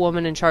to have a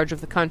woman in charge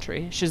of the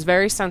country. She's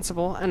very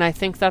sensible, and I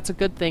think that's a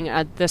good thing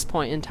at this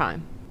point in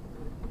time."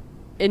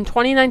 In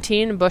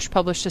 2019, Bush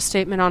published a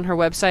statement on her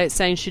website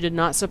saying she did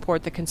not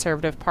support the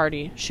Conservative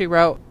Party. She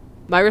wrote,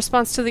 "My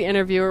response to the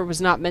interviewer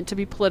was not meant to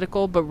be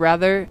political, but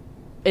rather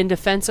in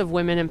defense of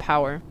women in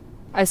power.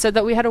 I said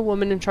that we had a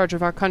woman in charge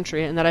of our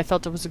country, and that I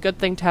felt it was a good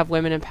thing to have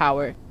women in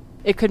power.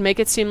 It could make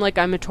it seem like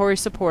I'm a Tory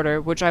supporter,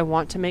 which I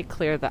want to make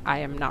clear that I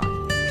am not."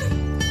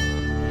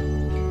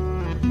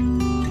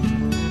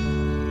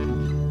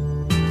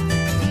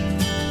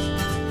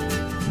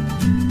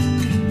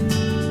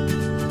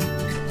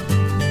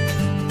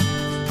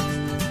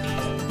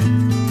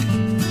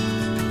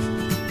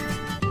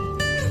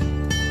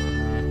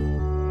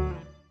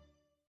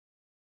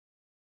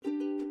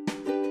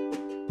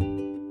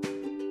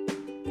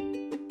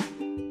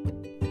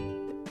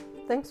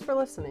 Thanks for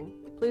listening.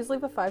 Please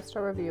leave a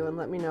 5-star review and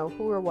let me know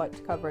who or what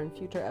to cover in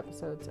future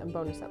episodes and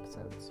bonus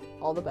episodes.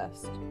 All the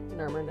best.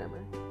 Nurmer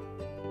Nurmer.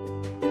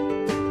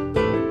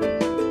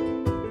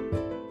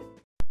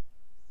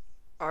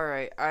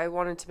 Alright, I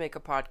wanted to make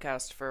a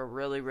podcast for a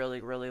really, really,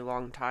 really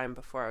long time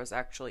before I was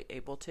actually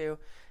able to,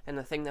 and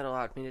the thing that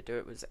allowed me to do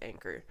it was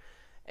Anchor.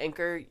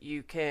 Anchor,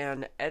 you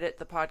can edit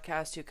the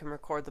podcast, you can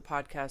record the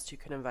podcast, you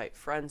can invite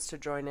friends to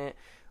join it,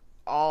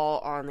 all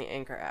on the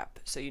Anchor app.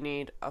 So you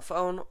need a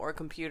phone or a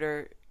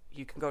computer,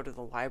 You can go to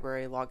the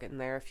library, log in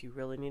there if you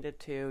really needed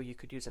to. You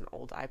could use an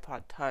old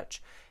iPod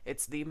Touch.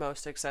 It's the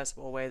most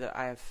accessible way that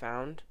I have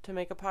found to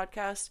make a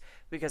podcast,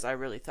 because I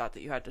really thought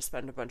that you had to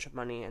spend a bunch of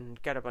money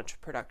and get a bunch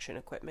of production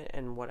equipment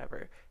and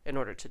whatever in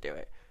order to do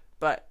it.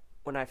 But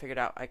when I figured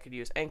out I could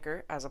use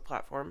Anchor as a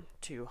platform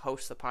to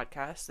host the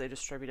podcast, they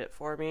distribute it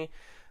for me.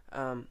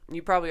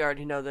 You probably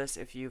already know this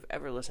if you've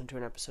ever listened to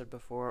an episode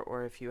before,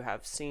 or if you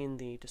have seen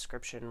the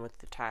description with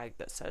the tag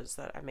that says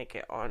that I make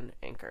it on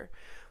Anchor.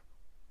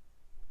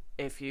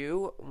 If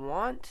you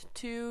want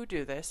to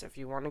do this, if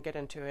you want to get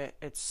into it,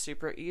 it's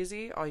super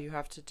easy. All you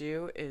have to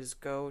do is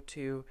go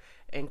to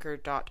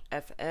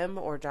anchor.fm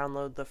or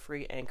download the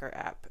free Anchor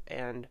app,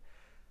 and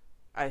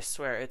I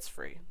swear it's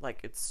free. Like,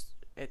 it's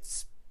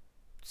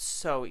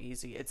so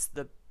easy. It's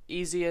the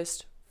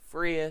easiest,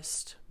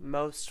 freest,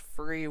 most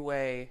free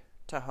way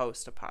to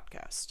host a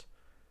podcast.